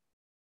doing?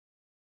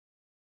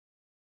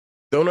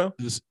 Don't know.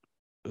 This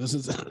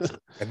is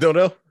I don't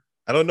know.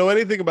 I don't know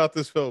anything about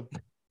this film.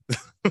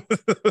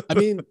 I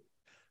mean,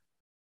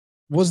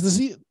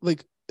 is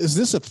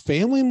this a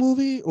family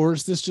movie, or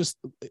is this just...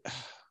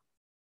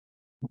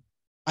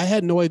 I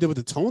had no idea what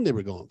the tone they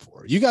were going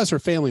for. You guys are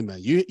family men.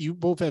 You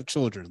both have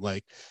children.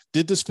 Like,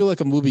 did this feel like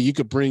a movie you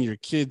could bring your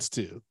kids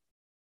to?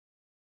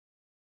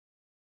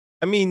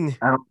 I mean,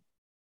 I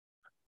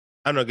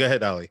don't know. Go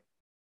ahead, Ali.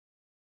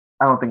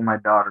 I don't think my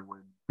daughter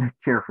would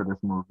care for this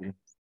movie.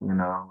 I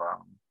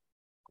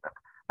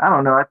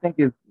don't know. I think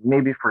it's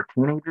maybe for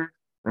teenagers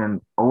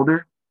and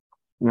older.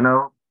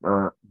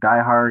 Diehard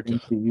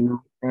MCU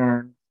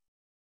fans.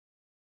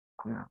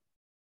 Yeah.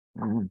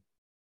 Mm-hmm.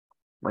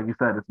 Like you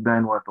said, it's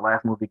been the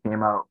last movie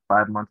came out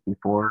 5 months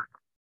before.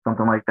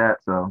 something like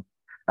that. So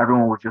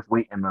everyone was just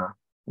waiting to,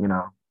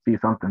 see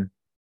something.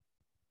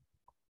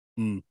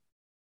 Mm.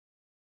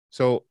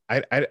 So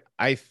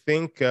I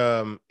think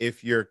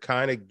if you're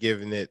kind of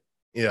giving it,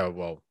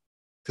 well,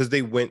 because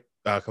they went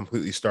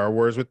completely Star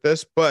Wars with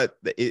this, but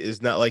it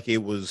is not like it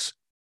was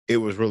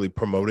really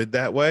promoted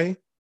that way.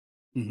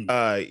 Mm-hmm.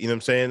 You know what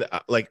I'm saying?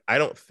 Like, I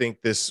don't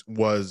think this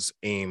was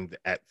aimed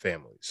at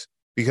families,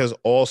 because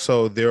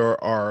also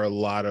there are a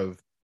lot of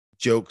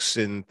jokes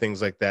and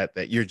things like that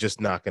that you're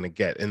just not going to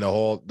get, and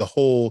the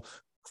whole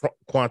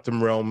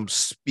quantum realm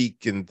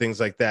speak and things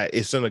like that.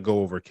 It's going to go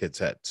over kids'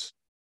 heads.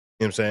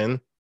 You know what I'm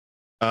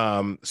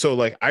saying? So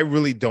like, I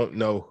really don't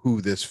know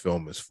who this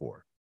film is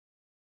for,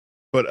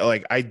 but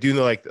like, I do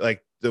know,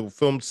 like the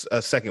film's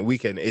second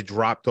weekend, it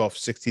dropped off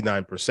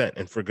 69%,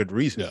 and for good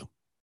reason. Yeah.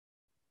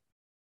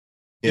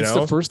 You It's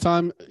know? the first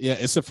time. Yeah,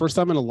 it's the first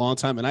time in a long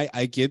time. And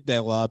I get that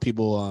a lot of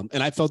people,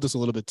 and I felt this a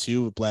little bit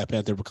too with Black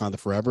Panther Wakanda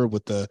Forever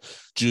with the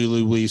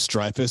Julie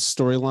Louis-Dreyfus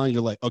storyline.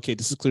 You're like, okay,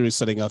 this is clearly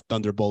setting up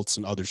Thunderbolts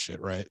and other shit,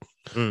 right?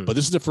 But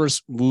this is the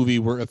first movie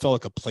where it felt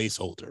like a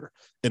placeholder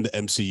in the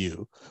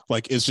MCU.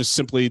 Like, it's just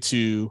simply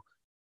to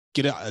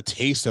get a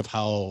taste of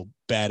how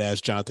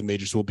badass Jonathan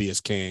Majors will be as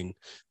King,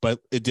 but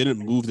it didn't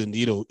move the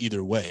needle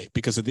either way,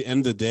 because at the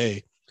end of the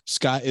day,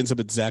 Scott ends up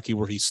exactly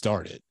where he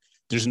started.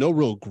 There's no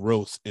real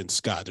growth in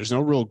Scott. There's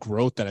no real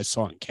growth that I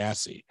saw in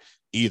Cassie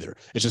either.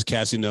 It's just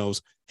Cassie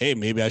knows, hey,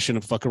 maybe I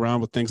shouldn't fuck around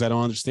with things I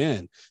don't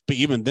understand. But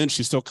even then,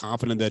 she's still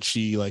confident that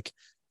she like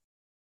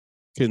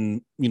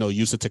can,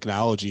 use the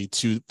technology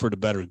for the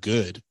better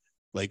good.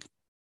 Like,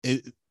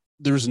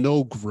 there's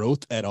no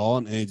growth at all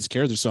in any of these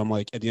characters. So I'm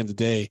like, at the end of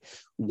the day,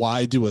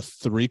 why do a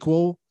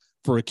threequel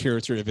for a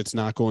character if it's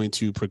not going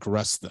to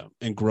progress them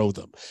and grow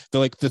them?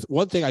 They're like, the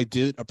one thing I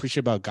did appreciate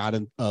about God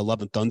and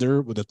Love and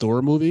Thunder with the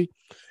Thor movie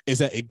is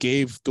that it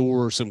gave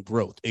Thor some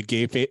growth. It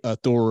gave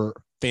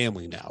Thor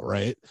family now,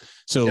 right?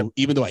 So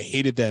even though I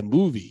hated that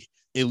movie,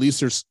 at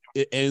least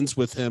it ends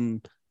with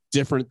him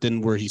different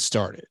than where he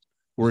started.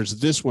 Whereas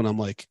this one, I'm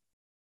like,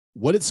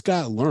 what did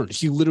Scott learn?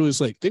 He literally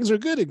was like, things are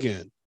good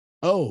again.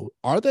 Oh,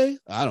 are they?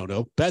 I don't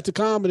know. Back to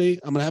comedy.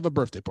 I'm gonna have a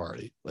birthday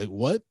party. Like,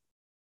 what?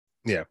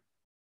 Yeah.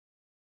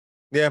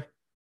 Yeah.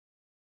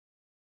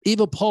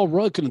 Even Paul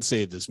Rudd couldn't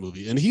save this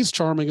movie, and he's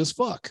charming as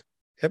fuck.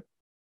 Yep.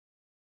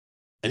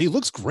 And he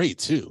looks great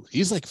too.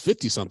 He's like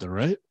 50 something,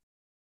 right?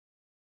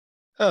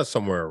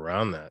 Somewhere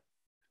around that.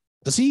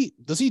 Does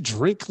he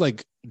drink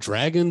like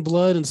dragon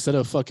blood instead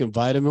of fucking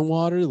vitamin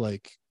water?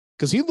 Like,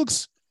 because he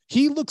looks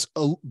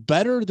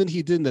better than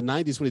he did in the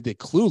 90s when he did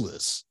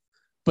Clueless,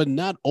 but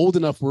not old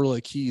enough where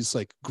like he's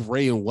like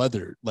gray and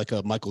weathered like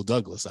a Michael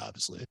Douglas,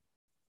 obviously.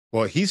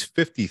 Well, he's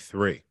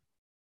 53.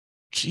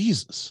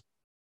 Jesus.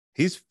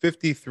 He's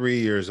 53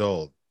 years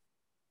old.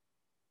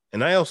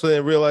 And I also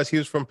didn't realize he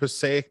was from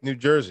Passaic, New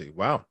Jersey.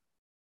 Wow.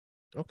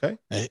 Okay.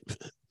 Hey,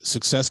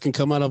 success can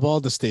come out of all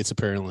the states,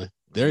 apparently.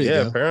 There you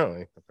go.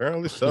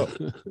 Apparently so.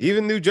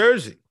 Even New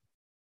Jersey.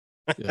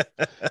 Yeah.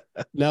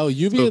 Now,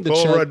 UV so in the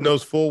Paul chat Rudd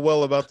knows full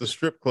well about the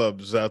strip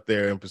clubs out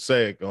there in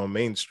Passaic on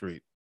Main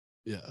Street.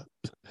 Yeah.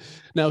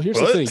 Now here's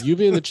the thing.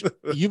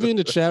 UV in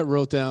the chat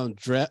wrote down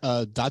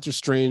Doctor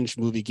Strange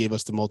movie gave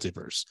us the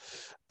multiverse,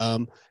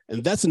 and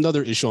that's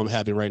another issue I'm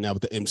having right now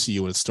with the MCU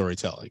and its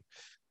storytelling.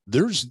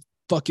 There's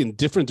fucking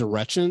different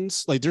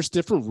directions. Like, there's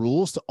different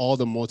rules to all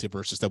the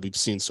multiverses that we've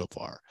seen so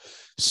far.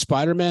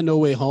 Spider-Man No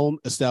Way Home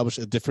established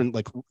a different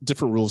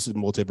rules in the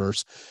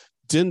multiverse.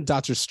 Then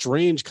Doctor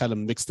Strange kind of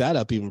mixed that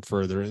up even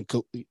further,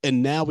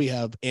 and now we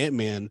have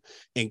Ant-Man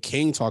and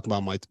King talking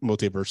about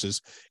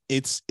multiverses.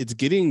 It's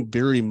getting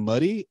very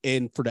muddy,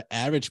 and for the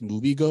average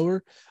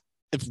moviegoer,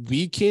 if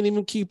we can't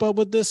even keep up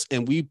with this,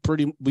 and we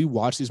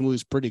watch these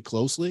movies pretty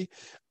closely,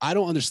 I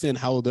don't understand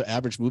how the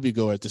average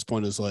moviegoer at this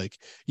point is like,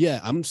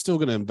 yeah, I'm still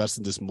going to invest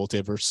in this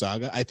multiverse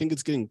saga. I think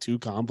it's getting too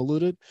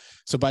convoluted.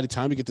 So by the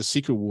time we get to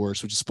Secret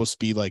Wars, which is supposed to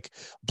be like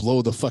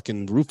blow the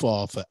fucking roof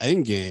off of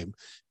Endgame,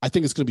 I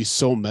think it's going to be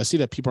so messy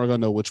that people are going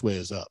to know which way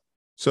is up.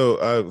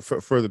 So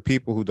for the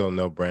people who don't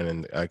know,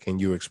 Brandon, can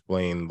you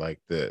explain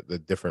like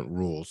the different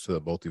rules to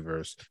the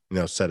multiverse,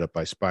 set up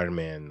by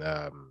Spider-Man,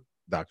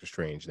 Doctor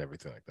Strange, and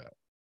everything like that?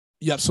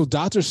 Yeah. So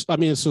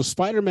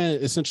Spider-Man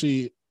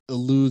essentially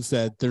alludes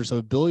that there's an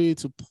ability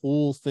to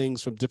pull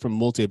things from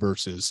different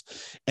multiverses,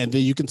 and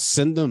then you can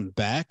send them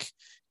back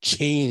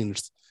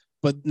changed,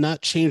 but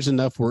not changed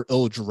enough where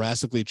it'll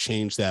drastically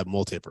change that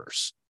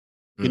multiverse.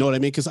 You know what I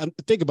mean? Because I'm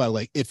think about it,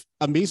 like, if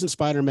Amazing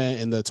Spider-Man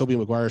and the Tobey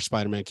Maguire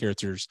Spider-Man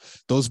characters,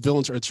 those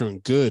villains are turning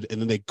good,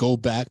 and then they go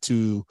back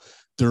to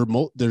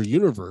their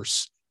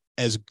universe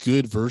as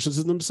good versions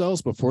of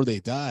themselves before they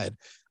died.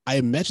 I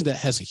imagine that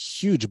has a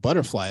huge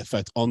butterfly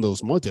effect on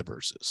those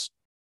multiverses.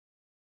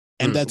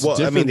 And that's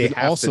different. They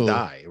have to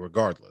die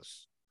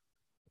regardless.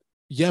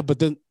 Yeah, but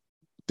then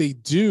They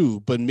do,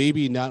 but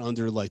maybe not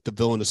under like the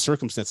villainous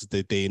circumstances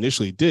that they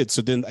initially did.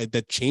 So then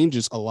that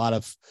changes a lot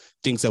of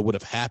things that would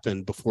have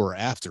happened before or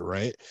after,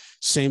 right?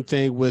 Same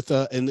thing with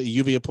and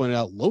Yuvia pointed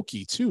out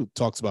Loki too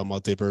talks about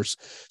multiverse.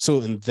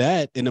 So in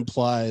that, it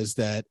implies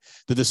that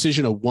the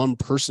decision of one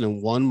person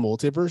in one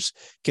multiverse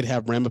can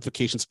have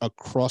ramifications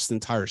across the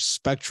entire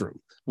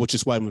spectrum, which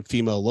is why when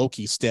female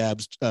Loki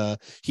stabs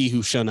he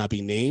who shall not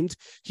be named,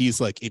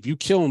 he's like, if you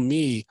kill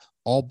me,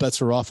 all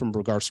bets are off in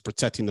regards to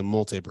protecting the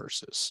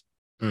multiverses.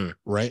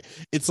 Right.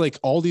 It's like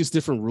all these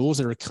different rules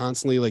that are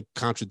constantly like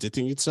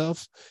contradicting each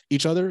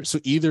other. So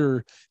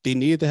either they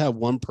needed to have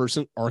one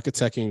person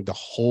architecting the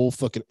whole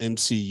fucking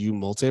MCU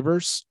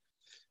multiverse,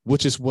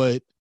 which is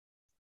what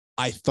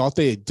I thought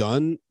they had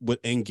done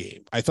with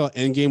Endgame. I thought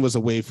Endgame was a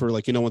way for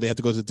like, when they had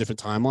to go to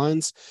different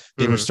timelines,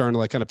 they were starting to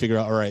like kind of figure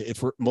out, all right,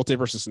 if we're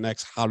multiverse is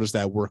next, how does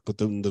that work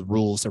within the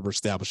rules that we're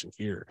establishing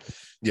here?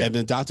 Yeah. And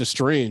then Doctor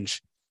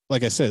Strange,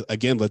 like I said,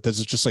 again, like this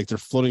is just like they're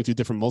floating through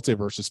different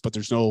multiverses, but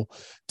there's no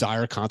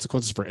dire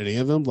consequences for any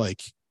of them.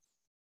 Like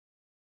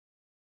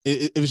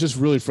it was just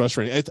really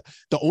frustrating.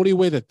 The only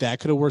way that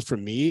could have worked for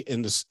me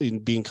in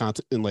being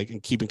in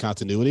keeping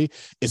continuity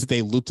is that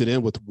they looped it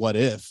in with What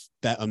If,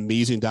 that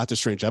amazing Doctor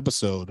Strange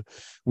episode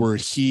where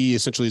he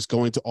essentially is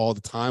going to all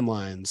the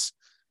timelines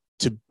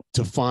to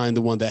find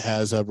the one that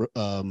has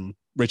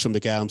Rachel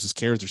McAdams'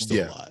 character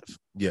still alive.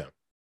 Yeah.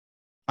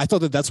 I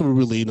thought that's what we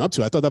were leading up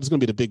to. I thought that was going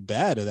to be the big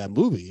bad of that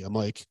movie. I'm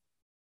like,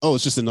 oh,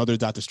 it's just another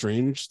Doctor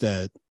Strange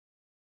that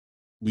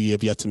we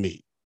have yet to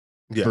meet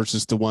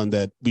versus the one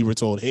that we were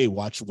told, hey,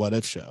 watch What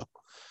If show.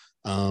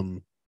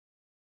 I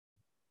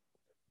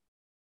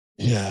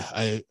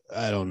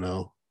don't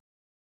know.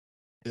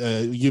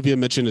 Yuvia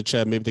mentioned in the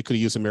chat, maybe they could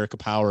have used America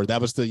Power.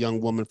 That was the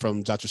young woman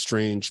from Doctor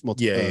Strange.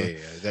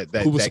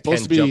 That who was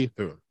supposed to be,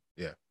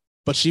 yeah.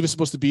 But she was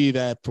supposed to be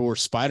that for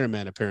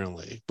Spider-Man,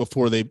 apparently,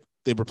 before they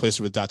replaced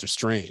her with Doctor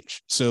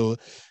Strange. So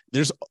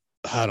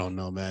I don't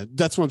know, man.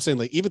 That's what I'm saying.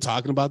 Like, even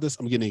talking about this,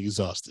 I'm getting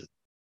exhausted.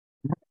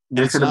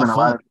 There should have been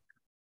fun.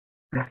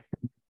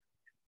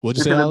 What'd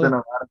you say, Ali?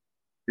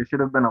 There should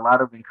have been a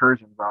lot of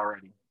incursions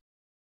already.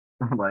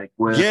 Like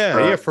with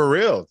for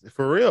real.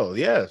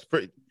 Yes.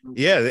 There's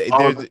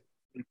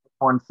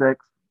 1-6,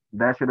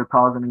 that should have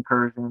caused an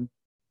incursion.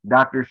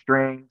 Doctor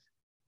Strange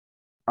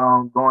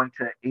going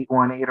to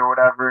 818 or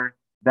whatever,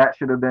 that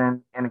should have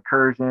been an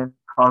incursion,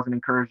 caused an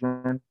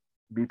incursion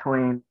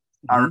between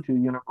their two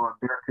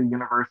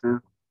universes.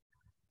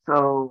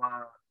 So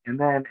and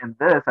then in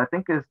this, I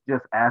think it's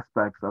just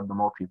aspects of the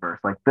multiverse.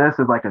 Like this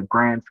is like a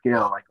grand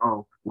scale, like,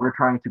 oh, we're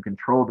trying to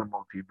control the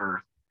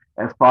multiverse.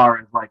 As far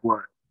as like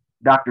what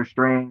Doctor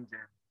Strange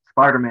and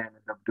Spider-Man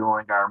end up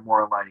doing are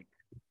more like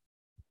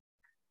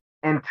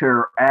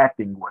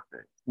interacting with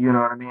it. You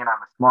know what I mean? On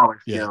a smaller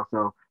scale. Yeah.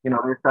 So,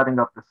 they're setting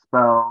up the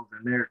spells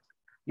and they're,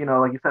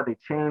 like you said, they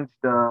changed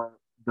the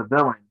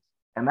villains,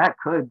 and that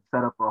could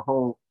set up a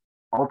whole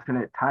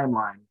alternate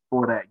timeline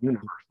for that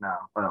universe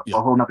now, a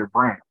whole nother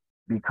branch,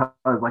 because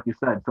like you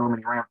said, so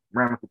many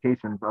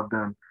ramifications of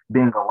them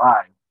being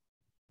alive,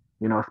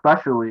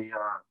 especially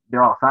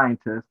they're all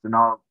scientists and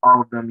all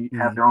of them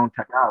have their own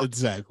technology.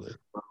 Exactly.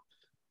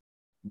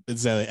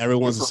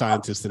 Everyone's a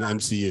scientist in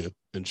MCU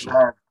and shit.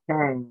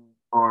 King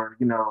or,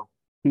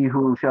 he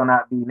who shall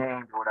not be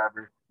named or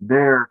whatever,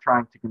 they're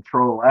trying to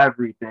control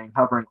everything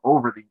hovering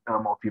over the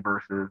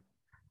multiverses.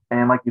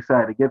 And like you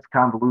said, it gets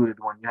convoluted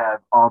when you have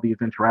all these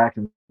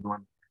interactions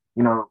when,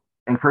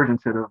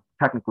 incursions should have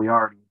technically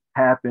already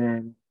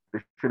happened.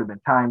 There should have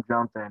been time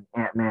jumps in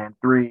Ant-Man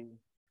 3.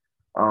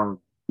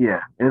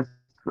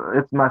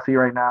 It's messy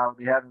right now.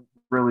 They haven't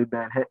really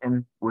been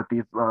hitting with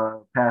these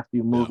past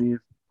few movies,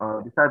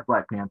 besides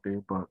Black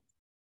Panther, but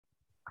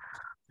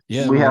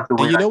we have to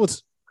wait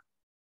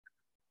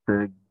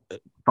to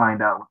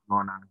find out what's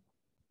going on.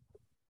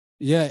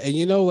 Yeah,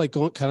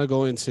 and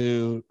going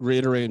to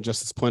reiterate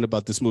Justin's point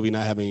about this movie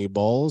not having any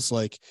balls,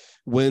 like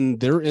when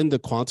they're in the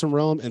quantum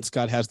realm and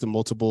Scott has the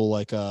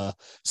multiple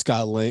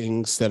Scott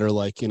Langs that are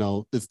like,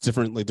 it's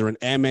different, like they're in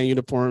Ant-Man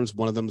uniforms,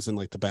 one of them is in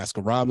like the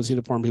Baskin-Robbins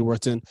uniform he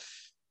worked in.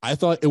 I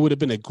thought it would have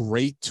been a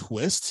great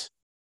twist,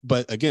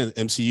 but again,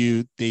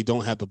 MCU, they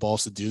don't have the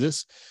balls to do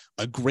this.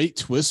 A great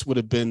twist would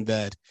have been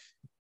that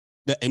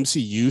the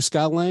MCU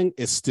Scott Lang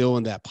is still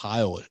in that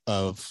pile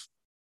of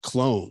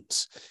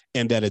clones,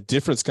 and that a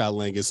different Scott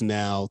Lang is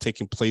now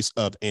taking place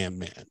of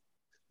Ant-Man.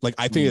 Like,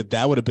 I think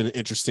that would have been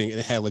interesting.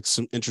 It had like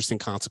some interesting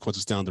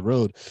consequences down the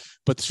road.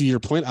 But to your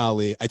point,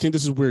 Ali, I think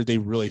this is where they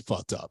really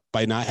fucked up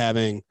by not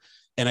having,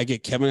 and I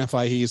get Kevin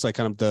Feige, he's like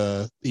kind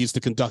of he's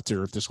the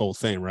conductor of this whole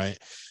thing, right?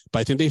 But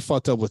I think they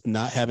fucked up with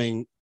not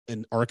having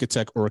an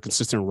architect or a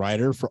consistent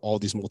writer for all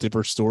these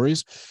multiverse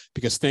stories,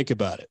 because think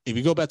about it. If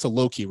you go back to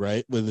Loki,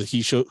 right, with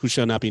the who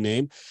shall not be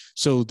named.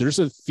 So there's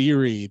a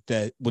theory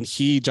that when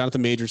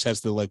Jonathan Majors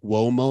has the like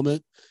whoa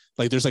moment,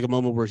 like there's like a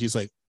moment where he's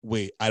like,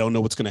 wait, I don't know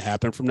what's going to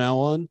happen from now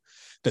on,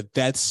 that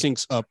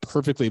syncs up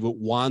perfectly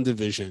with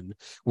WandaVision,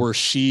 where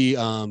she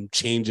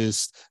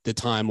changes the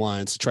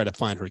timelines to try to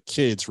find her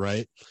kids,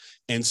 right?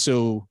 And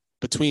so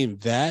between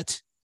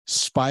that,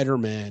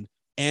 Spider-Man,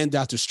 and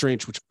Doctor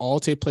Strange, which all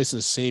take place in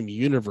the same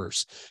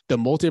universe. The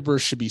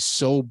multiverse should be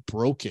so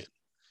broken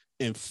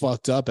and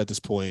fucked up at this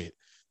point,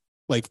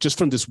 like just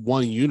from this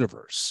one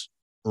universe,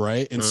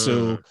 right? And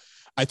so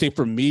I think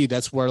for me,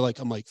 that's where like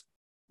I'm like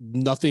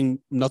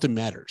nothing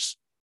matters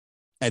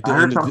at the I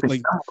heard end of something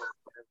like similar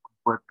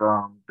with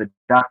the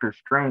Doctor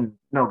Strange,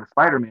 no, the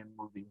Spider-Man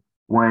movie,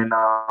 when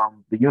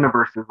the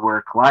universes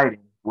were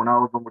colliding, when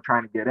all of them were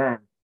trying to get in,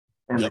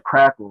 and the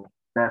crackle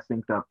that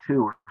synced up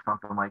too, or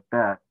something like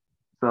that.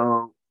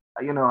 So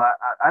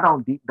I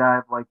don't deep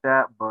dive like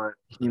that, but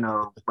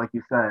like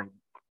you said,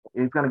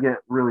 it's gonna get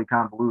really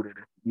convoluted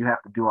if you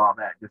have to do all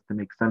that just to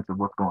make sense of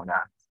what's going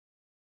on.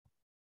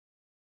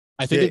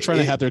 I think they're trying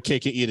to have their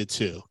cake and eat it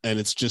too, and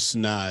it's just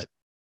not.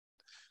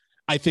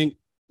 I think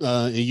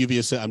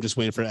UV said, "I'm just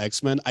waiting for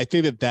X-Men." I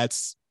think that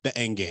that's the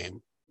end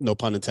game. No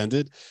pun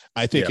intended.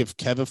 I think if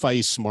Kevin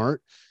Feige's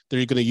smart,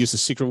 they're going to use the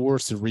Secret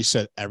Wars to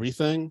reset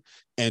everything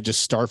and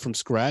just start from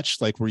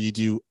scratch, like where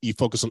you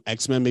focus on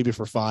X-Men maybe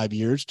for 5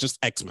 years, just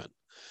X-Men,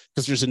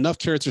 because there's enough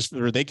characters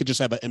where they could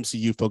just have an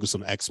MCU focus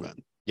on X-Men.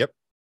 Yep.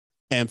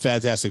 And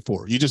Fantastic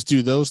Four. You just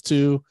do those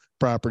two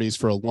properties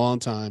for a long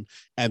time,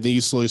 and then you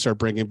slowly start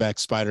bringing back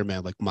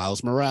Spider-Man, like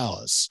Miles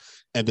Morales,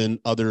 and then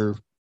other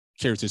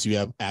characters you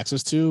have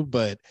access to,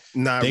 but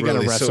they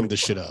got to wrap some of this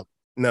shit up.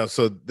 No,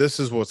 so this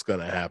is what's going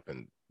to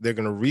happen. They're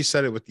going to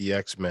reset it with the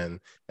X-Men,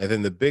 and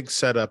then the big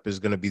setup is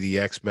going to be the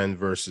X-Men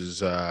versus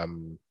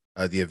the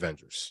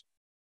Avengers.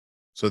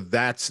 So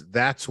that's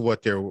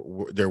what they're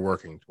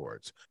working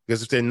towards.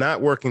 Because if they're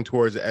not working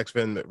towards the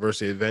X-Men versus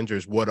the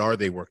Avengers, what are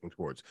they working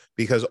towards?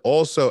 Because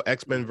also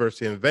X-Men versus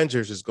the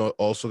Avengers is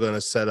also going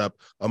to set up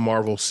a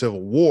Marvel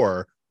Civil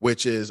War,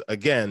 which is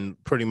again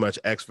pretty much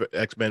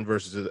X-Men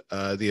versus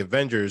the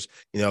Avengers.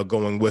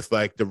 Going with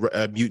like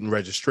the mutant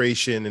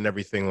registration and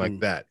everything like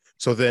that.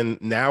 So then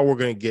now we're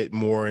going to get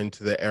more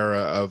into the era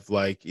of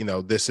like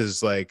this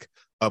is like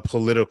a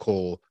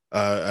political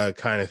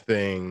kind of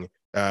thing.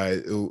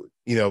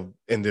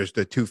 And there's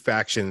the two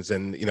factions,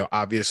 and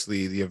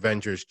obviously the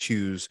Avengers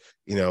choose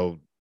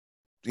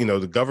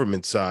the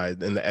government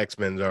side, and the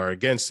X-Men are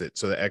against it.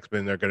 So the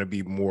X-Men are going to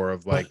be more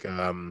of like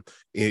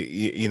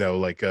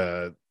like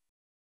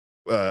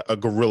a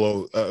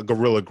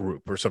guerrilla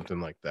group or something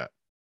like that.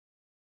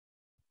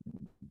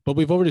 But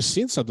we've already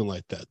seen something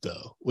like that,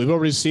 though. We've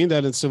already seen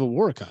that in Civil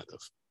War, kind of.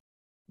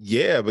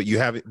 Yeah, but you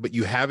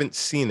haven't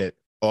seen it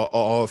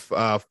all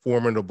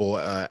formidable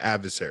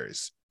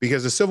adversaries.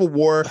 Because the Civil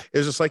War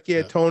is just like,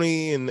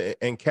 Tony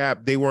and Cap,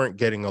 they weren't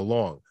getting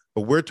along.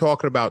 But we're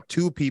talking about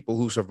two people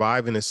who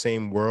survive in the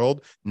same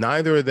world.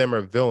 Neither of them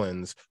are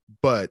villains,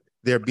 but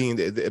they're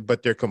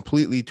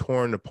completely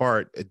torn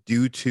apart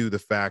due to the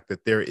fact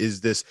that there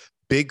is this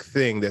big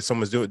thing that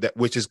someone's doing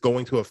which is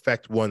going to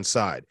affect one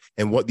side,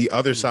 and what the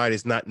other side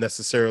is not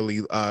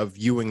necessarily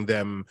viewing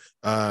them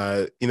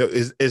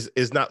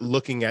is not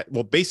looking at.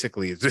 Well,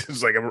 basically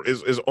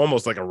it's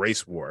almost like a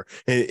race war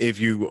if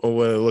you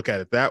want to look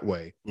at it that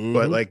way.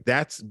 But like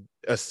that's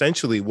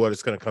essentially what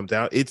it's going to come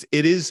down. It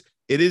is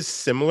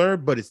similar,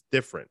 but it's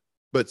different.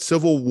 But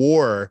Civil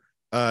War,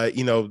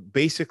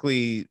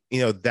 basically,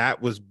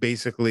 that was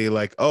basically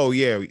like, oh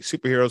yeah,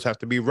 superheroes have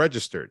to be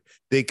registered.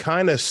 They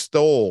kind of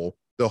stole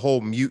the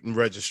whole mutant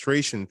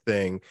registration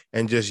thing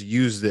and just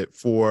used it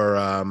for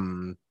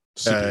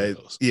for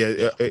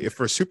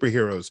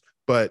superheroes.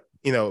 But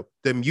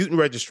the mutant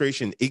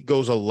registration, it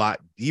goes a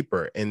lot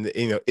deeper, and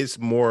it's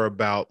more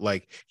about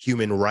like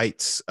human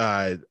rights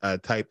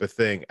type of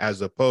thing,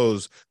 as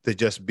opposed to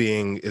just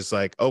being is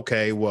like,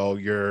 okay, well,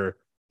 you're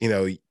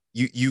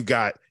you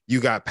got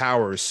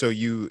powers, so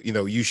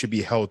you should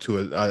be held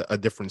to a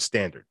different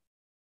standard.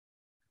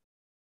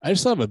 I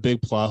just thought of a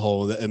big plot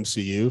hole in the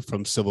MCU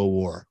from Civil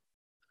War.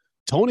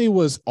 Tony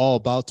was all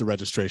about the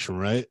registration,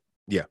 right?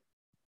 Yeah.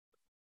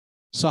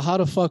 So how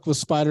the fuck was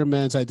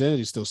Spider-Man's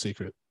identity still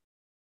secret?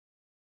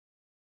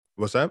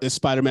 What's that? If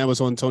Spider-Man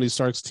was on Tony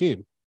Stark's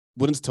team,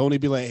 wouldn't Tony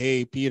be like,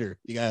 "Hey, Peter,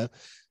 you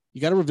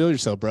gotta reveal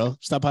yourself, bro.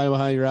 Stop hiding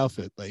behind your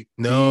outfit." Like,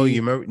 no,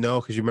 you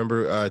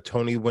remember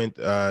Tony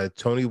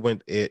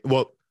went. It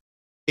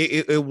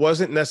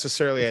wasn't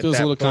necessarily. It feels a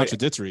little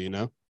contradictory,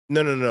 No.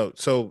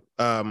 So,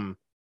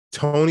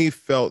 Tony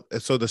felt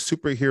so the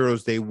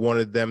superheroes, they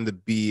wanted them to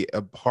be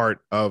a part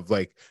of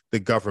like the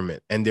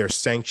government and their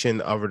sanction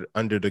of it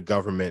under the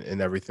government and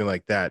everything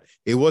like that.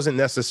 It wasn't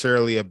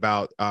necessarily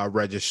about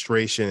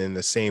registration in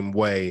the same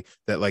way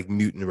that like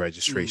mutant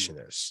registration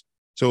is.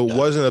 So it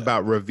wasn't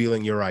about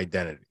revealing your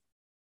identity.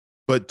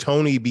 But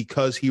Tony,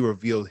 because he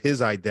revealed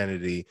his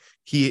identity,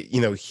 he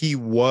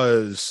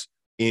was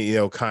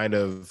kind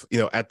of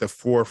at the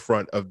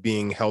forefront of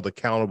being held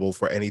accountable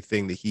for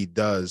anything that he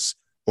does,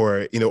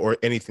 or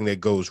anything that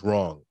goes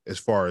wrong as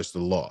far as the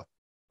law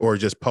or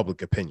just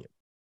public opinion.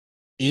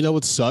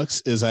 What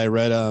sucks is I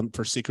read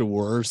for Secret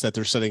Wars that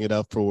they're setting it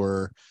up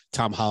for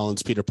Tom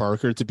Holland's Peter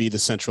Parker to be the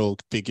central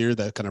figure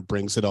that kind of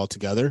brings it all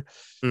together.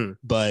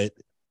 But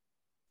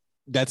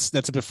that's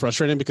a bit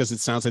frustrating because it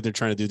sounds like they're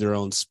trying to do their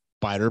own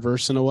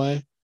Spider-Verse in a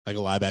way, like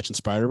a live action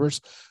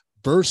Spider-Verse,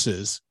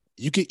 versus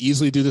you could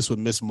easily do this with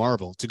Miss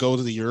Marvel. To go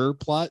to your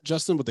plot,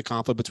 Justin, with the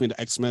conflict between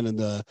the X-Men and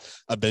the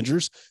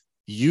Avengers,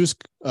 use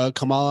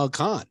Kamala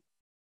Khan.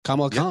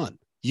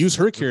 Use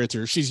her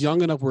character. She's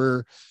young enough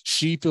where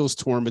she feels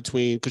torn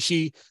between,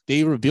 because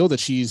they reveal that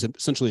she's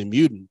essentially a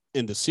mutant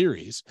in the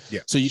series. Yeah.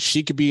 So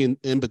she could be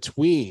in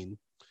between,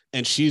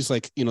 and she's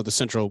like, the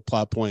central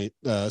plot point,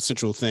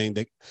 central thing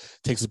that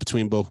takes us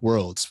between both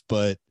worlds.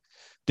 But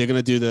they're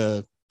gonna do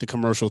the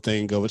commercial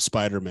thing, go with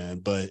Spider-Man.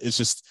 But it's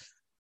just,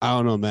 I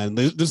don't know, man.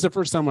 This is the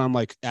first time where I'm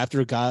like,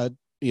 after God,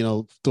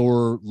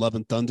 Thor, Love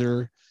and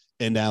Thunder,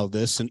 and now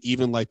this, and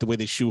even like the way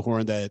they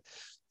shoehorn that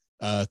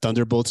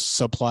Thunderbolts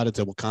subplot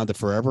into Wakanda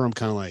Forever, I'm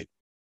kind of like,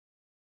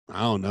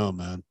 I don't know,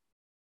 man.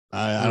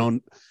 I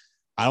don't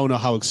know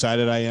how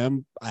excited I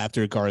am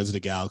after Guardians of the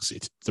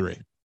Galaxy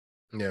 3.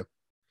 Yeah,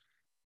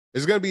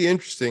 it's gonna be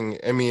interesting.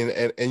 I mean,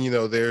 and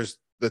there's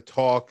the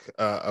talk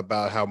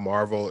about how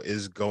Marvel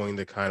is going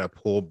to kind of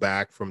pull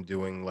back from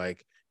doing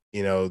like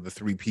the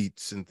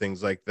three-peats and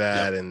things like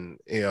that, Yep. and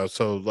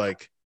so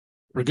like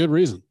For good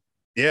reason.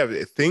 Yeah,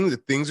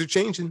 things are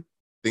changing.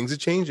 Things are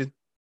changing.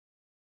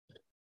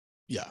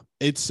 Yeah,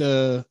 it's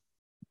if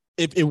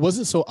it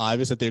wasn't so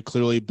obvious that they're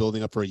clearly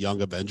building up for a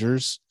young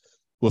Avengers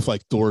with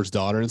like Thor's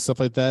daughter and stuff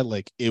like that,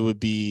 like it would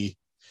be,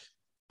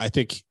 I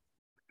think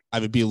I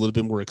would be a little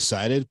bit more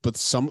excited. But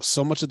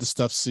so much of the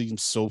stuff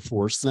seems so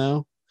forced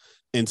now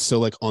and so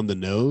like on the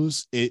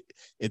nose,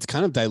 it's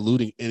kind of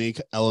diluting any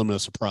element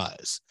of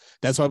surprise.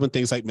 That's why when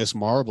things like Miss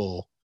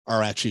Marvel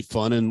are actually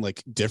fun and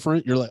like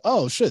different, you're like,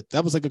 oh shit,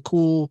 that was a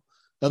cool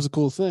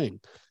thing.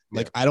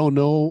 Like, I don't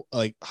know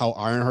like how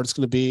Ironheart's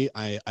going to be.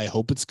 I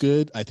hope it's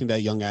good. I think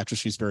that young actress,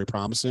 she's very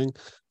promising,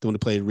 the one who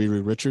played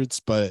Riri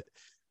Richards. But,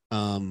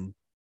 I'm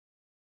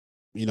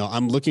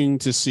looking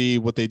to see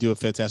what they do at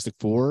Fantastic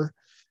Four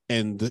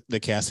and the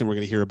casting. We're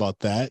going to hear about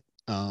that.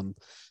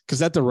 Because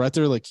that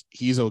director, like,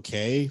 he's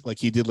okay. Like,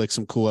 he did like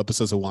some cool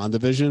episodes of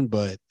WandaVision,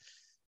 but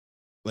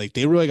like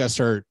they really got to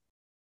start.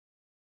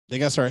 They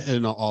got to start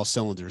hitting on all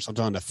cylinders. I'm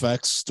talking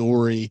effects,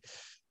 story,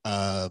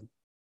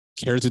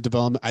 character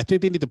development. I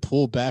think they need to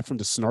pull back from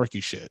the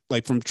snarky shit,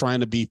 like from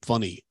trying to be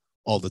funny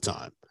all the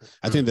time.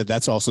 I think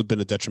that's also been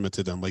a detriment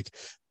to them. Like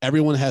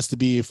everyone has to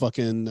be a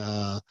fucking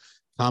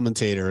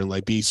commentator and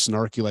like be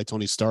snarky like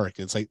Tony Stark.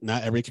 And it's like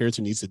not every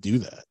character needs to do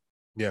that.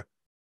 Yeah.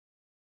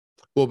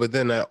 Well, but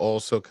then that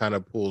also kind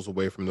of pulls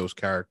away from those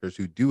characters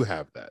who do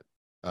have that,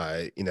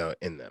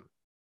 in them.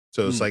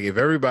 So it's like if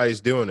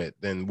everybody's doing it,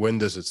 then when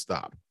does it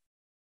stop?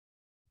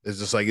 Is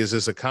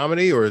this a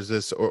comedy or is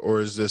this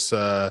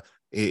a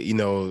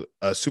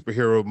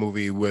superhero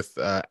movie with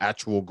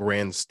actual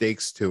grand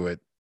stakes to it,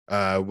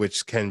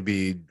 which can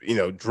be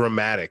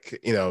dramatic,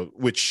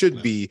 which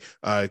should be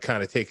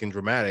kind of taken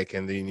dramatic,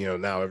 and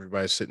then now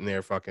everybody's sitting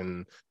there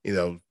fucking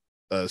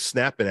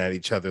snapping at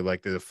each other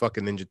like they're the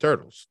fucking Ninja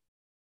Turtles.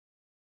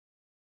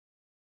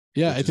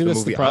 Yeah, I think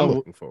that's the problem. I'm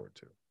looking forward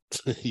to.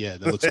 Yeah,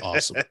 that looks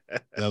awesome.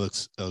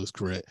 that looks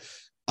great.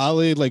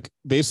 Ali, like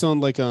based on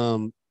like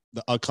the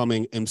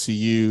upcoming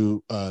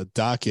MCU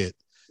docket,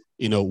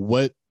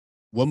 what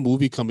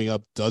movie coming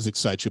up does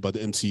excite you about the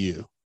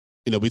MCU?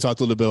 We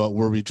talked a little bit about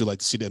where would you like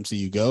to see the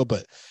MCU go, but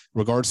in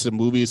regards to the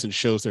movies and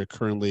shows that are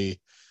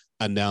currently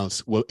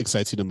announced, what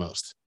excites you the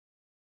most?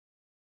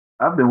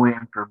 I've been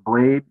waiting for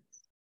Blade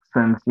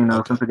since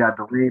it got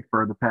delayed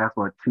for the past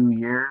 3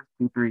 years.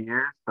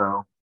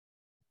 So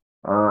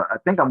I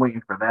think I'm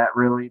waiting for that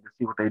really to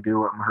see what they do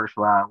with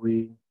Mahershala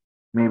Ali.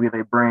 Maybe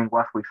they bring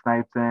Wesley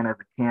Snipes in as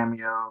a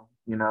cameo,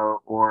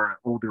 or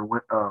older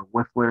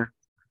Whistler.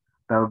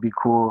 That would be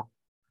cool.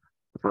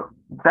 So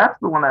that's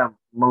the one that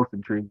most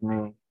intrigues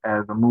me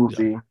as a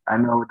movie. Yeah. I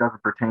know it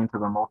doesn't pertain to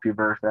the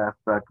multiverse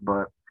aspect,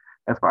 but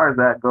as far as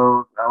that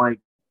goes, I like,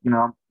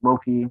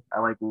 Loki.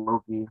 I like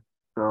Loki.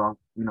 So,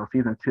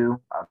 season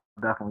 2, I'll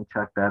definitely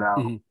check that out.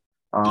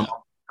 Mm-hmm.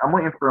 I'm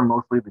waiting for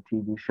mostly the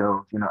TV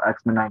shows,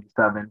 X-Men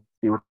 97,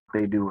 see what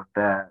they do with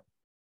that.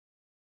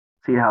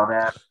 See how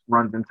that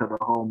runs into the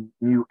whole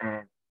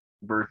mutant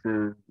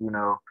versus,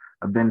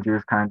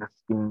 Avengers kind of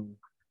scheme.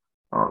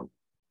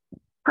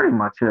 Pretty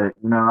much it.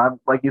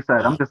 Like you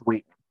said, I'm just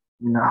waiting.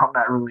 I'm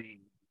not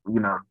really,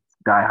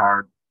 die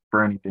hard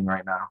for anything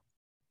right now.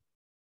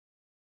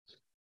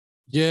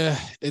 Yeah,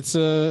 it's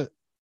there's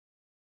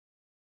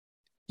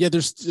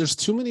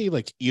too many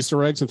like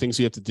Easter eggs and things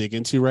you have to dig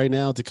into right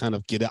now to kind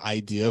of get an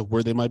idea of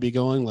where they might be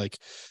going. Like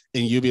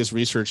in UBS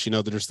research,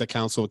 there's the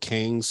Council of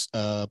Kings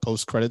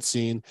post-credit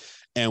scene,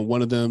 and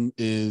one of them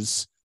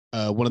has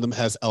a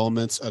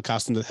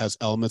costume that has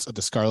elements of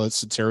the Scarlet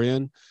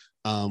Centurion,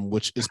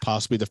 which is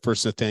possibly the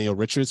first Nathaniel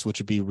Richards, which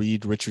would be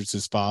Reed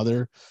Richards'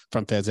 father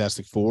from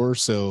Fantastic Four.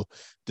 So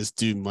this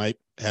dude might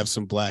have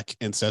some black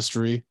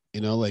ancestry. I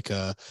know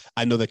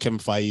that Kevin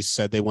Feige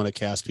said they want to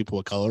cast people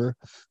of color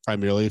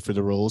primarily for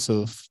the roles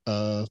of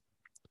the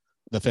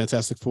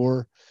Fantastic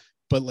Four.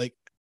 But like,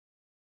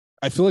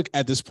 I feel like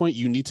at this point,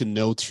 you need to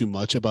know too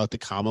much about the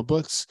comic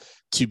books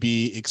to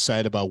be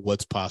excited about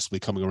what's possibly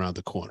coming around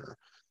the corner.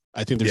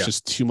 I think there's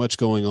just too much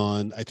going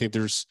on. I think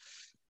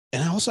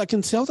and also I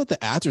can tell that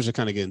the actors are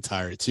kind of getting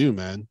tired too,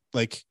 man.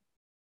 Like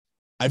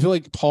I feel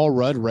like Paul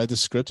Rudd read the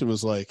script and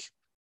was like,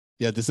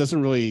 yeah, this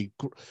doesn't really.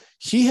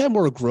 He had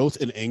more growth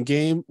in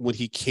Endgame when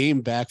he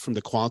came back from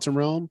the quantum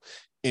realm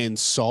and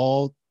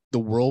saw the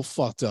world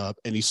fucked up,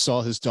 and he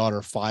saw his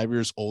daughter 5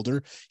 years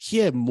older. He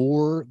had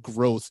more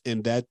growth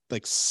in that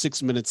like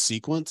 6 minute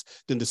sequence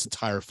than this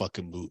entire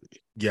fucking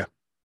movie. Yeah.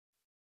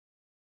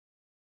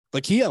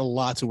 Like he had a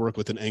lot to work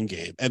with in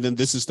Endgame, and then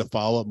this is the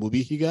follow up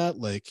movie he got.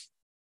 Like,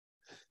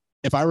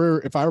 if I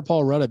were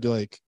Paul Rudd, I'd be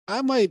like,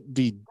 I might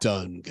be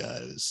done,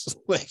 guys.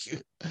 Like,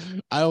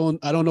 I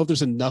don't know if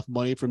there's enough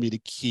money for me to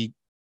keep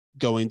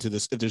going to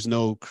this if there's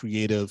no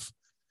creative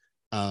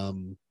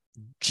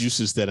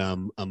juices that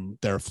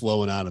that are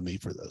flowing out of me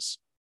for this.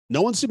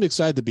 No one seemed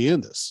excited to be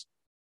in this.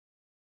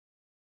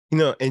 You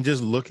know, and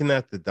just looking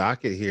at the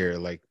docket here,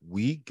 like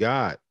we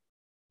got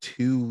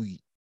two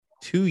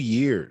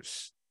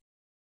years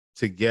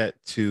to get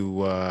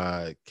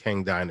to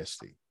Kang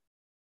Dynasty.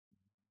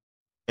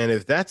 And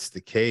if that's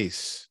the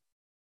case,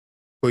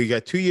 well, you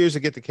got 2 years to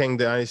get to Kang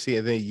Dynasty,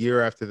 and then a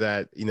year after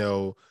that, you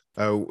know,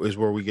 is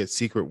where we get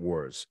Secret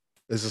Wars.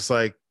 It's just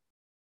like,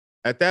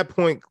 at that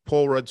point,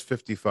 Paul Rudd's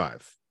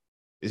 55.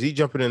 Is he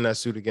jumping in that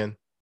suit again?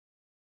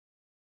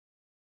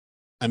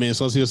 I mean, as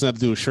long as he doesn't have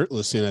to do a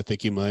shirtless scene, I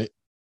think he might.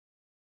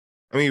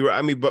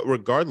 I mean, but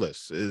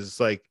regardless, is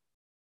like,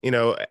 you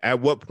know,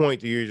 at what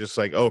point do you just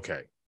like,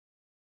 okay?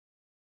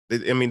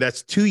 I mean,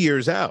 that's 2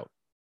 years out.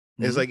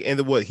 Mm-hmm. It's like, and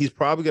what he's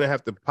probably going to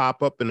have to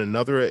pop up in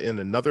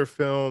another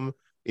film,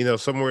 you know,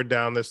 somewhere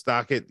down this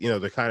docket, you know,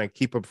 to kind of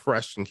keep him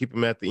fresh and keep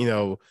him at the,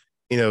 you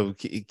know,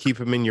 keep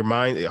him in your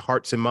mind,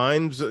 hearts and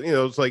minds. You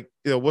know, it's like,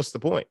 you know, what's the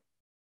point?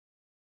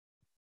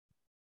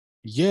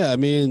 Yeah, I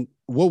mean,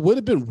 what would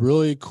have been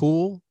really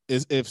cool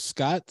is if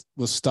Scott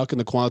was stuck in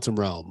the quantum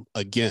realm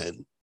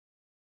again,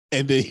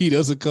 and then he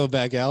doesn't come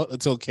back out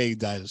until Kang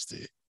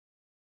Dynasty.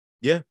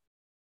 Yeah.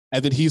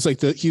 And then he's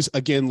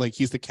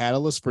the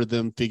catalyst for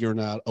them figuring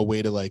out a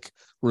way to like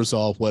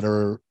resolve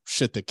whatever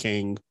shit that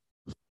Kang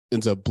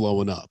ends up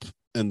blowing up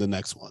in the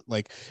next one.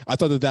 Like, I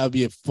thought that would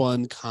be a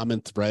fun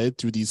common thread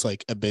through these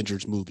like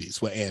Avengers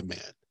movies with Ant-Man.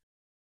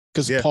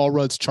 Because Paul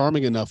Rudd's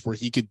charming enough where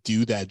he could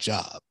do that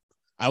job.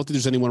 I don't think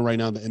there's anyone right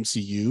now in the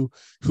MCU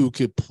who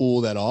could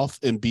pull that off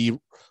and be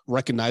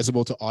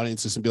recognizable to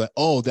audiences and be like,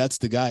 oh, that's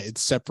the guy,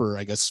 except for,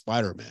 I guess,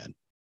 Spider-Man,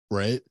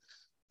 right?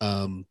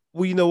 Well,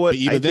 you know what?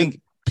 Even then,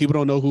 people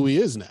don't know who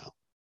he is now.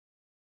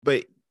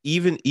 But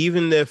even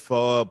if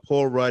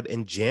Paul Rudd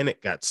and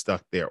Janet got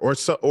stuck there, or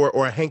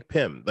Hank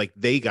Pym, like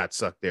they got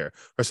stuck there,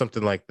 or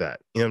something like that,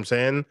 you know what I'm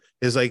saying?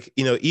 Is like,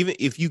 you know, even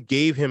if you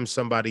gave him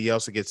somebody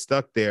else to get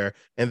stuck there,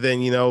 and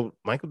then, you know,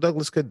 Michael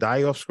Douglas could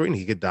die off screen.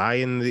 He could die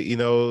in the, you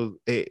know,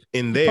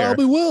 in there. He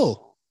probably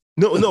will.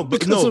 No,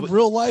 because of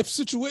real life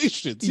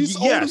situations. He's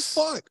old as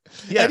fuck.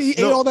 Yes, and he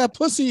ate all that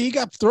pussy. He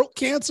got throat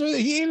cancer.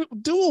 He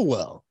ain't doing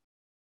well.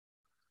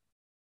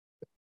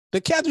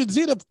 The Catherine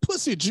Zeta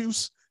pussy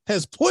juice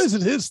has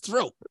poisoned his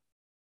throat.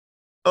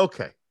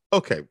 Okay,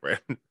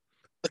 Brandon.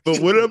 But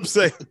what I'm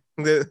saying,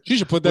 she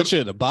should put that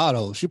shit in a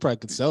bottle. She probably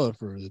could sell it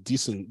for a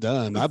decent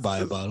dime. I buy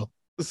a bottle.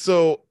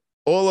 So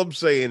all I'm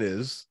saying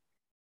is,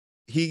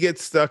 he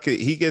gets stuck in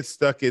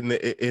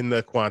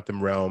the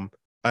quantum realm.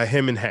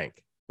 Him and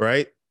Hank,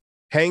 right?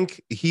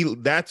 Hank,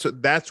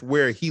 that's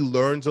where he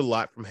learns a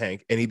lot from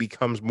Hank, and he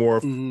becomes more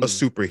of a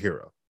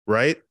superhero,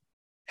 right?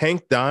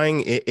 Hank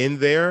dying in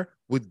there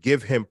would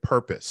give him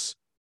purpose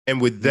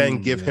and would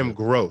then give him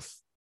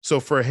growth. So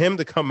for him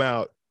to come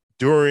out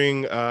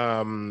during,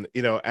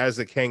 you know, as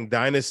the Kang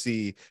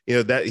Dynasty, you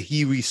know, that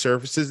he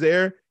resurfaces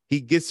there, he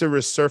gets to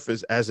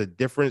resurface as a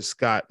different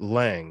Scott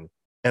Lang,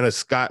 and a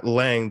Scott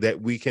Lang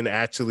that we can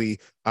actually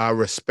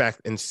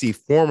respect and see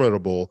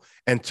formidable,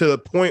 and to the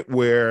point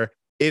where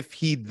if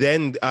he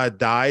then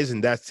dies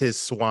and that's his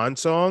swan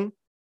song,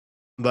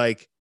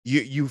 like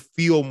you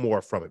feel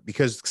more from it,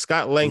 because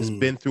Scott Lang's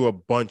been through a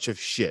bunch of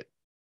shit.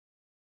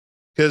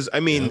 Because I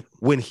mean,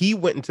 when he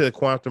went into the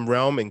quantum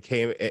realm and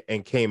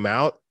came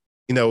out,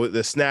 you know,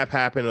 the snap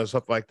happened and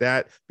stuff like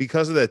that,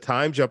 because of the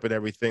time jump and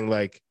everything.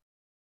 Like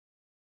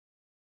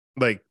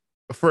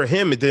for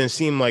him, it didn't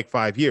seem like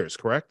 5 years,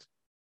 correct?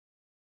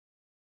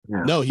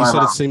 Yeah, no, he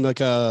said it seemed like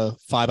 5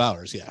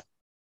 hours.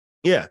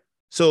 Yeah.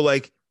 So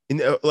like, you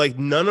know, like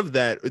none of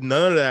that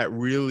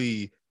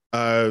really.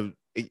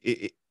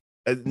 He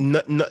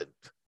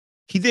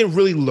didn't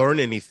really learn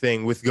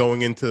anything with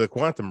going into the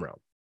quantum realm.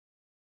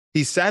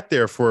 He sat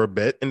there for a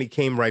bit and he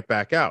came right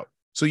back out.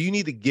 So you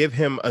need to give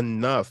him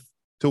enough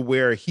to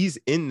where he's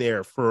in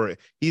there for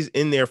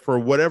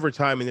whatever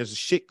time, and there's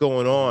shit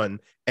going on,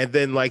 and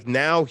then like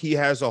now he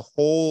has a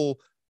whole,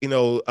 you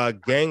know, a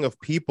gang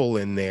of people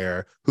in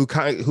there who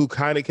kind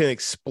of can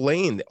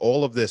explain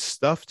all of this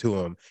stuff to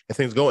him and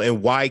things going,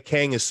 and why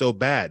Kang is so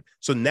bad.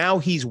 So now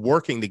he's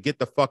working to get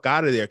the fuck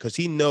out of there, because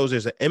he knows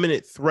there's an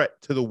imminent threat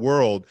to the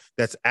world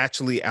that's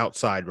actually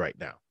outside right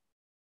now,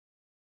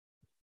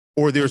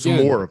 or there's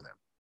more of them.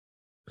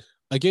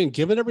 Again,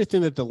 given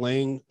everything that the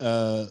Lang,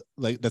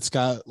 like that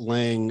Scott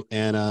Lang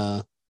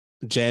and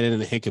Janet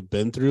and Hank have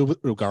been through with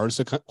regards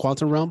to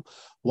quantum realm,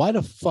 why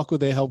the fuck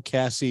would they help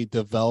Cassie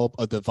develop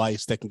a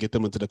device that can get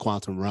them into the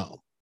quantum realm?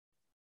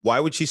 Why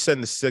would she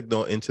send the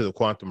signal into the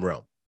quantum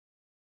realm?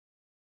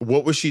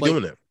 What was she Like,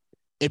 doing there?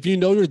 If you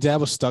know your dad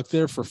was stuck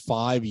there for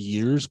 5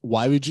 years,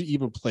 why would you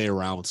even play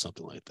around with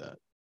something like that?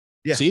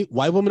 Yeah. See,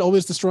 white women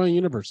always destroying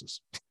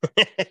universes.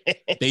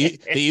 they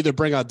either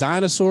bring out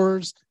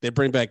dinosaurs, they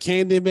bring back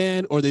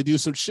Candyman, or they do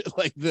some shit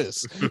like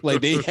this.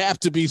 Like, they have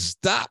to be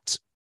stopped.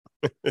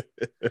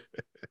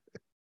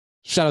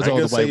 Shout out to all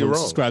the white women.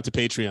 Subscribe to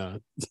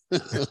Patreon.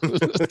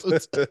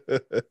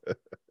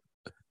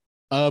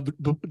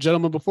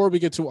 Gentlemen, before we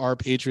get to our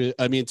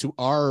to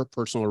our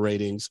personal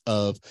ratings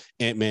of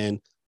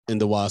Ant-Man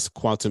and the Wasp: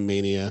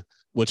 Quantumania,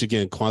 which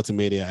again,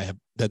 Quantumania,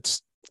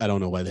 I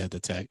don't know why they had the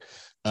tag.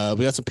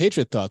 We got some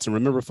Patriot thoughts. And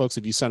remember, folks,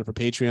 if you sign up for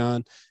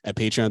Patreon at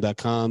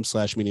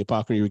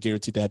patreon.com/mediapopcorn, you're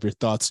guaranteed to have your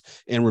thoughts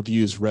and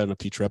reviews read on a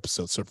future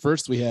episode. So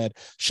first we had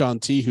Sean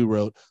T, who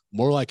wrote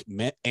more like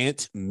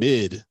Ant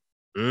Mid.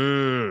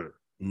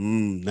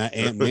 Not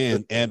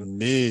Ant-Man, Ant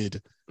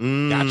Mid.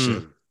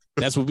 Gotcha.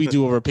 That's what we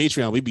do over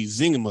Patreon. We be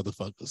zinging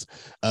motherfuckers.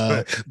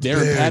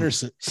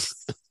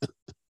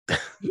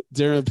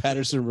 Darren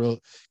Patterson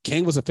wrote,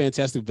 Kang was a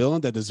fantastic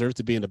villain that deserved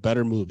to be in a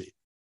better movie.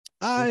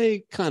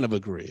 I kind of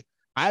agree.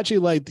 I actually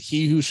liked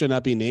He Who Should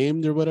Not Be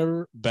Named or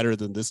whatever better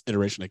than this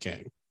iteration of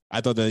Kang.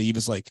 I thought that he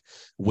was like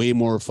way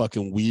more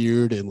fucking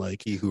weird and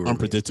like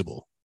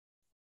unpredictable.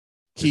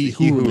 He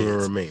who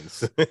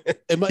remains.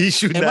 Am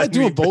I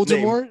doing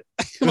Voldemort?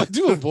 Am I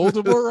doing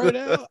Voldemort right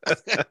now?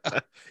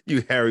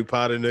 You Harry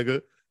Potter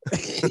nigga.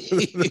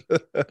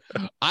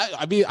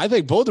 I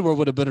think Voldemort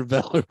would have been a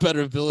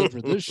better villain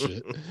for this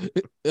shit.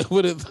 It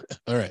would have.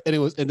 All right.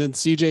 Anyways, and then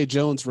CJ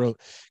Jones wrote,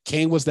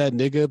 Kane was that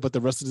nigga, but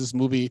the rest of this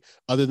movie,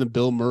 other than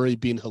Bill Murray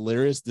being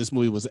hilarious, this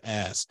movie was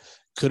ass.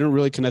 Couldn't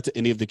really connect to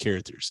any of the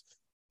characters.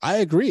 I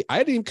agree. I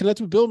didn't even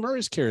connect with Bill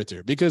Murray's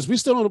character because we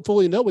still don't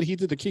fully know what he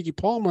did to Keke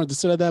Palmer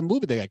instead of that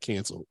movie that got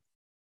canceled.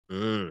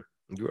 You're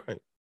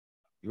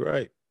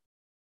right.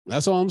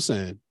 That's all I'm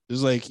saying.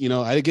 It's like,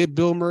 I get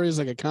Bill Murray as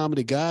like a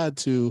comedy god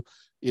to,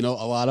 a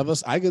lot of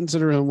us. I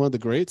consider him one of the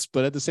greats,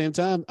 but at the same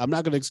time, I'm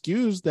not going to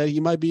excuse that he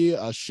might be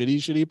a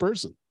shitty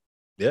person.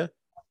 Yeah.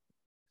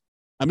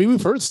 I mean,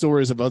 we've heard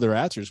stories of other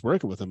actors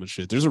working with him and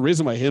shit. There's a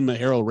reason why him and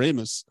Harold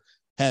Ramis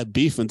had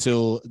beef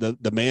until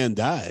the man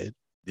died.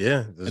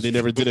 Yeah. And they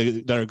never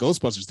did our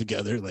Ghostbusters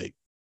together. Like,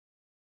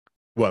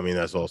 well, I mean,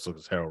 that's also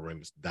because Harold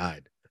Ramis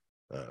died.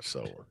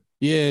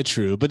 Yeah,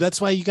 true. But that's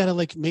why you got to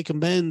like make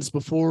amends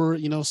before,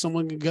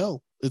 someone can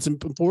go. It's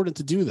important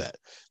to do that.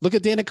 Look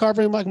at Dana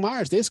Carvey and Mike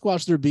Myers. They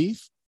squashed their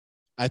beef,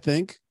 I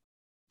think.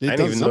 I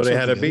didn't even know they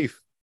had a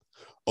beef.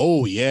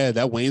 Oh, yeah.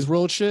 That Wayne's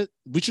World shit.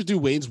 We should do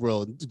Wayne's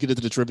World and get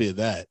into the trivia of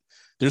that.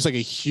 There's like a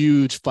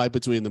huge fight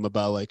between them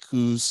about like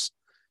who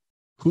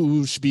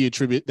should be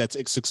attributed,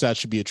 that success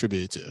should be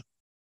attributed to.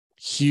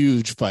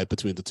 Huge fight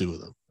between the two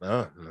of them.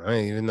 Oh, I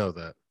didn't even know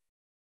that.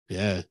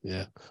 Yeah.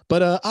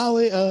 But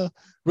Ali,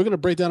 we're gonna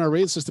break down our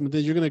rating system, and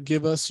then you're gonna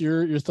give us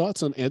your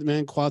thoughts on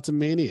Ant-Man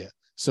Quantumania.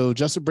 So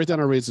Justin, break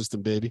down our rating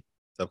system, baby.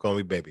 Stop calling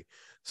me baby.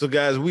 So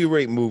guys, we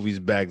rate movies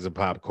bags of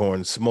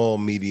popcorn, small,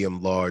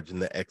 medium, large,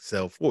 and the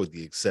XL for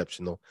the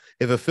exceptional.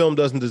 If a film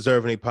doesn't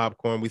deserve any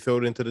popcorn, we throw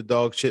it into the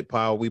dog shit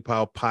pile. We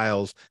pile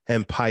piles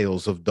and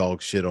piles of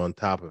dog shit on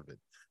top of it.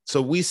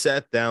 So we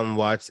sat down and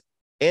watched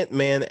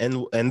Ant-Man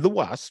and the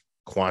Wasp,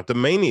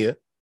 Quantumania,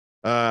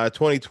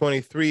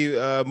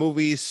 2023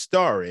 movie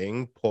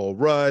starring Paul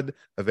Rudd,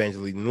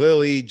 Evangeline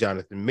Lilly,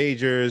 Jonathan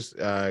Majors,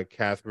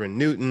 Catherine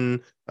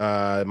Newton,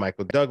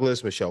 Michael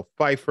Douglas, Michelle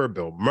Pfeiffer,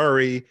 Bill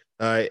Murray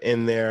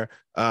in there.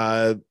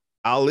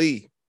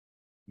 Ali,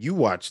 you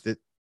watched it.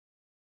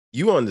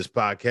 You on this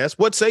podcast.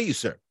 What say you,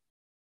 sir?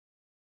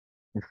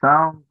 It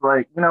sounds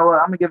like, you know what?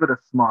 I'm going to give it a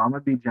small. I'm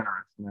going to be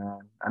generous, man.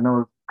 I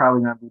know it's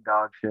probably going to be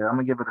dog shit. I'm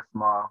going to give it a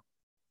small.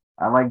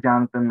 I like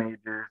Jonathan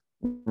Majors.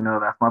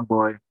 That's my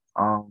boy.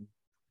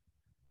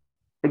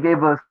 It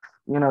gave us,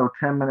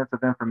 10 minutes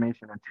of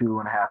information in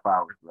 2.5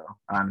 hours, though,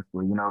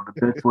 honestly. The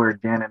bits where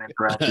Janet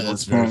interacted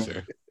with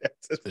King.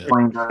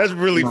 That's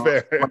really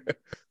fair.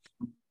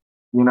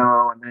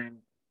 And then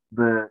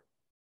the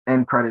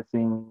end credit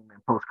scene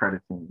and post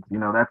credit scenes.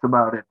 That's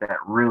about it.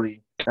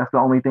 That's the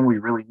only thing we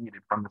really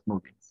needed from this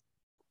movie.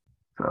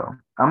 So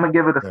I'm going to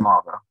give it a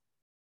small,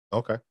 though.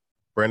 Okay.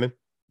 Brandon?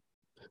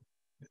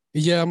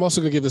 Yeah, I'm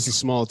also gonna give this a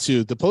small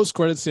too. The post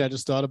credits scene, I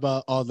just thought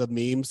about all the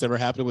memes that were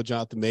happening with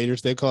Jonathan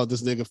Majors. They called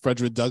this nigga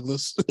Frederick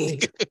Douglass.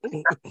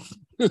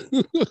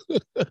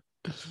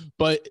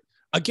 But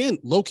again,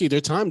 Loki,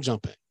 they're time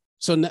jumping.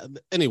 So,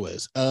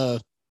 anyways,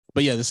 but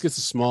yeah, this gets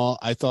a small.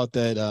 I thought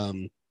that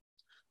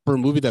for a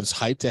movie that's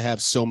hyped to have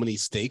so many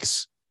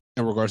stakes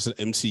in regards to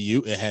the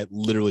MCU, it had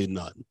literally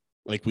none.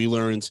 Like we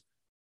learned,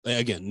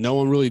 again, no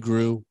one really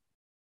grew.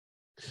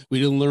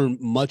 We didn't learn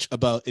much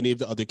about any of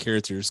the other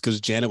characters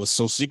because Janet was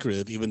so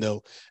secretive, even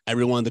though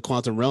everyone in the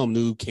quantum realm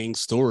knew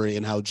King's story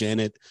and how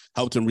Janet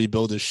helped him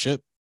rebuild his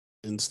ship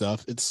and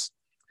stuff. It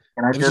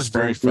was just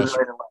very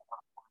frustrating.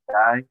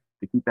 Die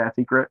to keep that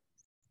secret.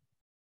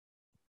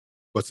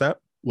 What's that?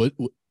 What?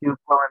 He was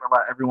willing to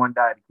let everyone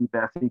die to keep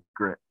that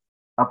secret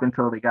up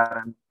until they got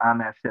on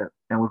that ship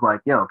and was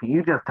like, "Yo, can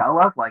you just tell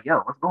us, like, yo,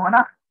 what's going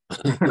on?"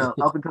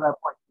 Up until that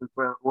point, she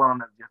was willing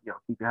to just,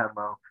 keep your head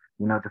low,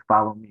 just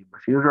follow me.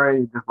 But she was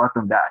ready to just let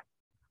them die.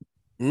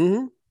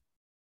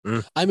 Mm-hmm.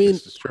 I mean,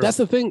 that's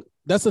the thing.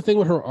 That's the thing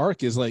with her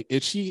arc is like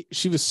she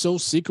was so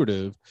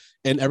secretive,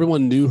 and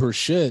everyone knew her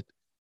shit.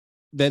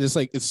 That it's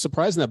like it's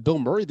surprising that Bill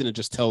Murray didn't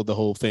just tell the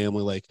whole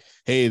family like,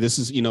 "Hey, this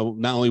is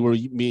not only were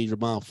me and your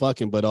mom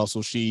fucking, but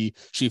also she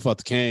fought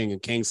the Kang,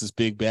 and Kang's this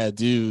big bad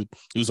dude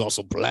who's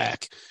also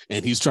black,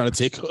 and he's trying to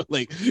take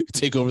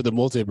over the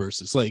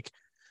multiverse." It's like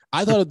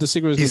I thought the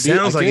secret was he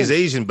sounds like he's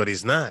Asian, but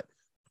he's not.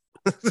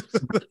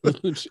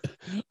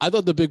 I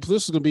thought the big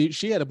twist was gonna be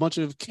she had a bunch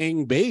of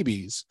Kang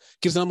babies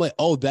because I'm like,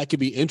 oh, that could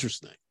be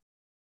interesting.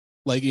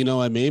 Like, you know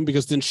what I mean?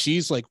 Because then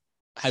she's like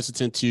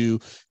hesitant to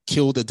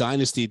kill the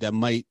dynasty that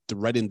might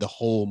threaten the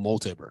whole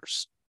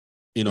multiverse.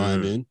 You know what I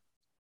mean?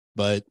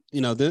 But,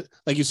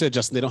 like you said,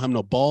 Justin, they don't have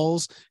no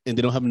balls and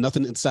they don't have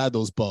nothing inside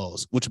those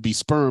balls, which would be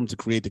sperm to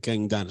create the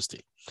Kang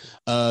dynasty.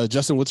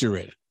 Justin, what's your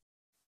rating?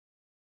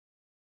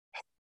 I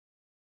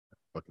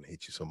fucking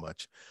hate you so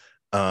much.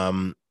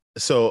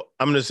 So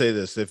I'm going to say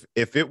this.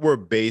 If it were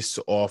based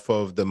off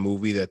of the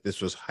movie that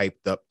this was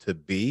hyped up to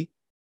be,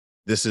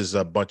 this is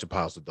a bunch of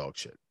piles of dog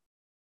shit.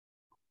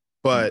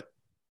 But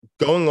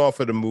going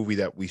off of the movie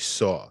that we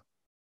saw,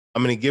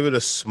 I'm going to give it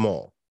a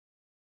small.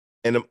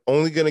 And I'm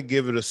only going to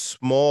give it a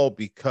small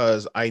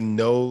because I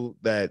know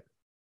that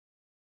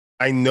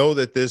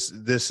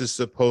this is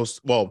supposed,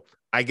 well,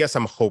 I guess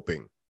I'm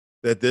hoping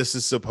that this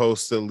is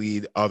supposed to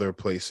lead other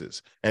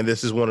places. And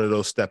this is one of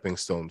those stepping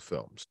stone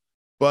films.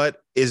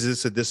 But is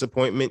this a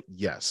disappointment?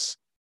 Yes.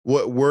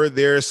 What were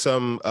there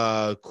some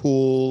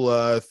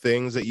cool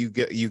things that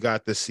you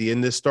got to see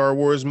in this Star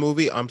Wars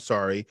movie? I'm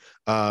sorry,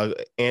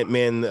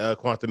 Ant-Man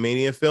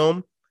Quantumania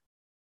film.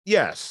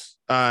 Yes,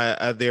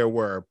 there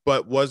were,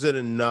 but was it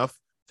enough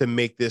to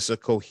make this a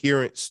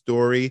coherent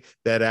story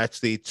that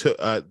actually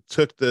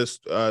took this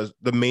the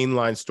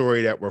mainline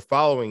story that we're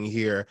following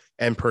here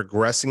and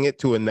progressing it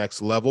to a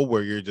next level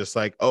where you're just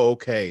like, oh,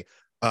 okay,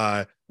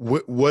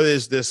 what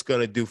is this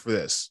going to do for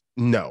this?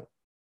 No.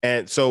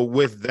 And so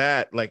with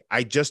that, like,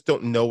 I just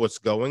don't know what's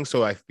going.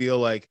 So I feel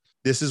like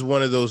this is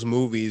one of those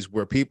movies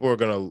where people are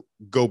going to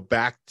go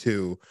back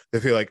to, they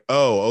feel like,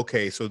 oh,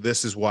 okay, so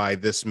this is why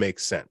this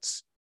makes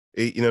sense.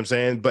 You know what I'm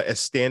saying? But a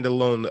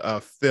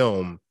standalone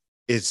film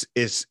is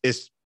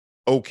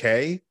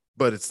okay,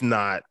 but it's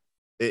not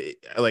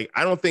like,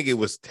 I don't think it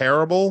was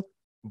terrible,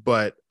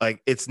 but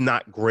like, it's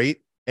not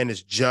great. And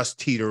it's just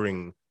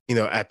teetering,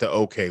 at the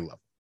okay level.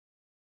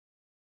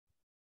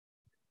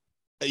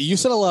 You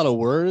said a lot of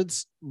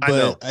words, but I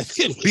know. This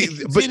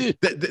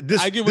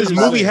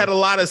movie had a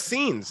lot of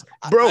scenes,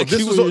 bro.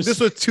 This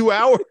was 2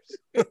 hours.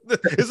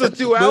 This was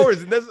 2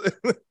 hours, and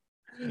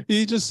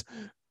he just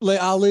like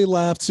Ali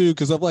laughed too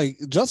because I'm like,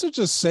 Justin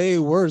just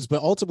saying words,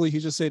 but ultimately he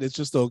just said it's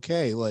just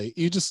okay. Like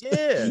you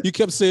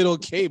kept saying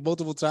okay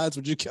multiple times,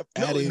 but you kept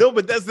adding. No,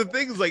 but that's the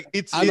thing is like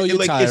it's tired,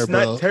 it's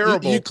not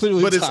terrible,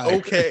 but it's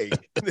okay.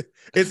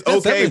 It's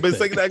okay, but it's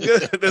like not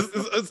good.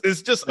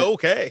 It's just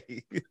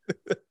okay.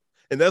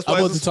 And that's why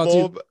I want to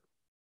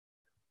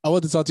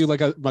talk to you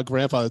like my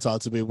grandfather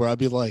talked to me, where I'd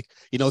be like,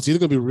 it's either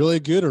going to be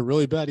really good or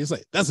really bad. He's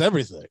like, that's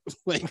everything.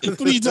 Like,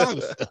 what are you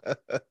talking about?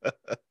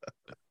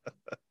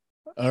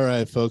 All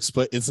right, folks,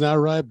 but it's not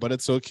right, but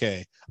it's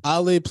okay.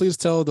 Ali, please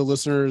tell the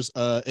listeners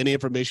any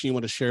information you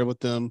want to share with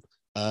them.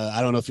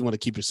 I don't know if you want to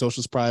keep your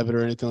socials private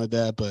or anything like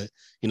that, but,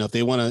 if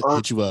they want to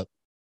hit you up.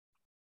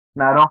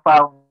 No, don't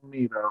follow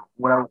me, though.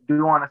 What I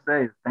do want to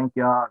say is thank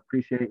y'all.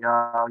 Appreciate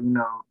y'all.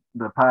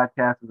 The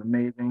podcast is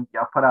amazing.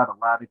 Y'all put out a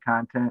lot of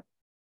content.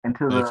 And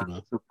to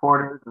the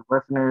supporters, the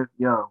listeners,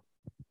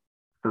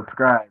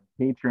 subscribe,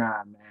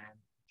 Patreon, man.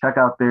 Check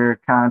out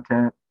their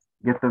content.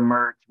 Get the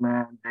merch,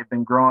 man. They've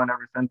been growing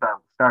ever since I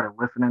started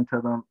listening to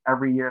them.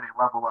 Every year they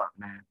level up,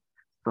 man.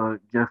 So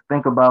just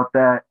think about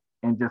that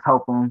and just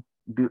help them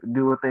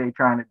do what they're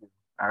trying to do.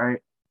 All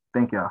right?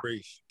 Thank y'all.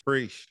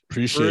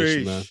 Appreciate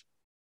you, man.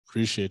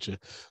 Appreciate you.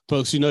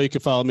 Folks, you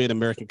can follow me at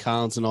American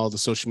Collins and all the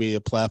social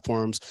media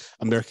platforms,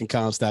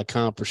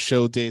 AmericanCollins.com for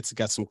show dates. I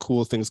got some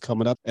cool things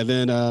coming up. And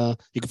then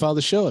you can follow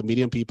the show at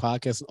Medium P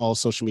Podcast on all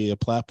social media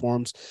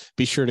platforms.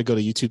 Be sure to go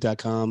to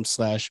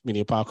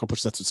youtube.com/Medium Popcorn,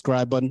 push that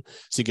subscribe button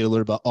so you get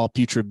alerted about all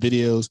future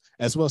videos,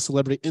 as well as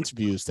celebrity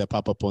interviews that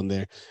pop up on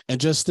there. And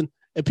Justin,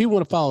 if people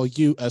want to follow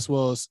you as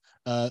well as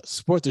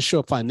support the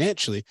show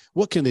financially,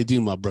 what can they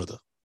do, my brother?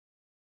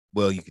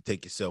 Well, you can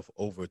take yourself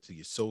over to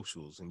your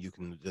socials and you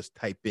can just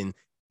type in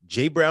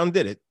Jay Brown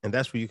Did It, and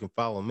that's where you can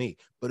follow me.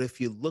 But if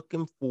you're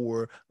looking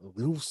for a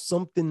little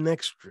something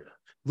extra,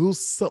 a little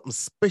something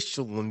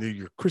special under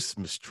your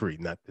Christmas tree,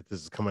 not that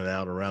this is coming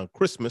out around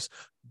Christmas,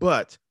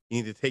 but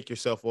you need to take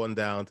yourself on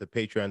down to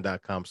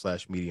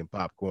patreon.com/medium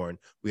popcorn.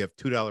 We have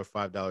 $2,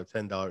 $5,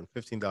 $10, and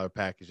 $15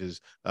 packages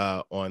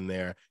on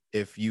there.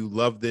 If you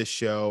love this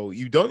show,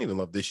 you don't even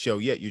love this show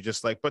yet. You're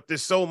just like, but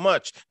there's so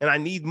much and I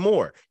need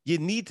more. You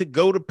need to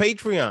go to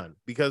Patreon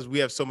because we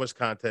have so much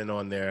content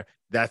on there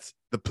that's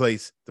the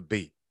place to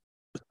be.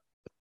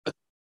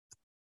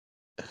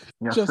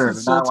 Yes,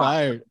 Justin's sir. so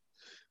tired.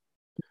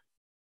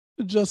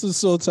 Justin's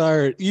so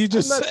tired. You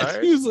just not said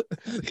tired.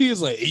 he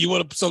was like, you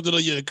want to put something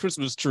on your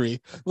Christmas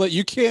tree? Like,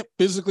 you can't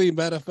physically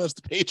manifest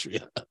the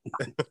Patriot.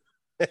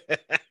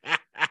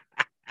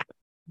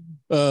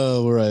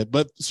 Oh, right.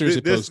 But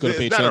seriously, folks, go to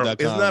patreon.com.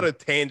 It's not a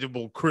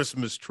tangible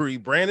Christmas tree,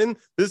 Brandon.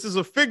 This is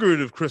a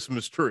figurative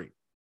Christmas tree.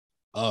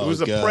 Oh, it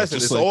was a God.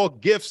 present. Just It's all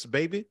gifts,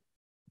 baby.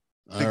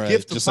 All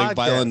right. Just like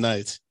Violent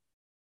Night.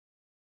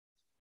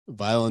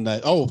 Violent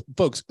Night. Oh,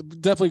 folks,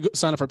 definitely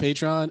sign up for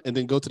Patreon and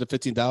then go to the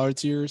 $15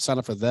 tier. Sign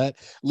up for that.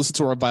 Listen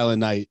to our Violent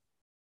Night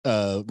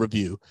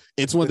review.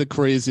 It's one of the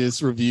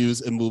craziest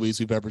reviews and movies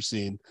we've ever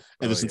seen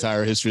in this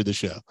entire history of the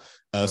show.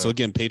 So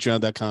again,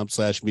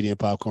 patreon.com/medium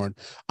popcorn.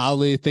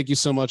 Ali, thank you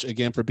so much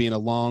again for being a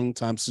long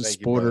time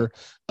supporter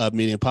of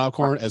Medium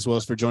Popcorn, as well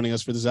as for joining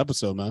us for this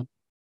episode, man.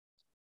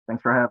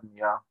 Thanks for having me,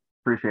 y'all.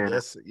 Appreciate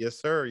it. Yes,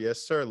 sir.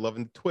 Yes, sir.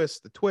 Loving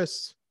the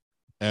twists.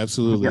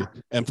 Absolutely. Yeah.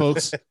 And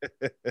folks,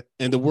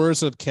 in the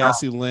words of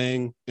Cassie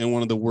Lang in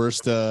one of the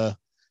worst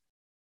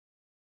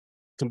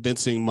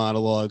convincing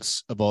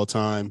monologues of all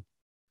time,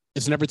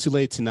 it's never too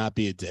late to not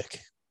be a dick.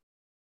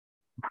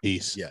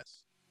 Peace.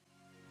 Yes.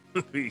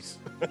 Peace.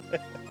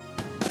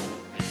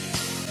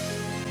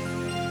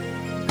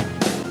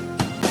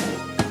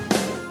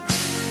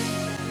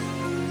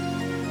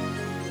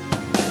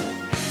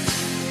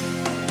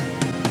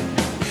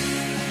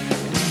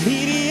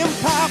 Medium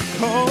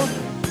popcorn.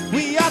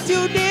 We are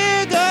two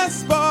niggas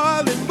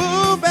spoiling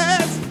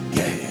movies.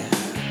 Yeah.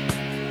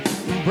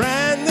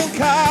 Brandon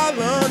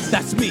Collins,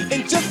 that's me,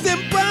 and Justin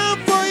Brown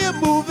for your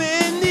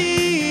movie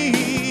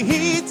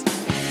needs.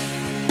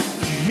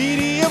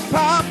 Medium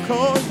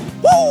popcorn.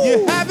 Woo!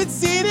 You haven't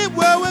seen it,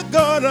 well, we're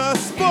gonna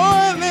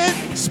spoil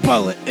it.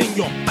 Spoil it in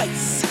your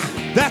face.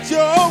 That's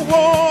your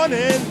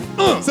warning.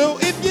 So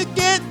if you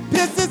get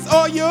pissed, it's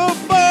all your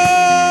fault.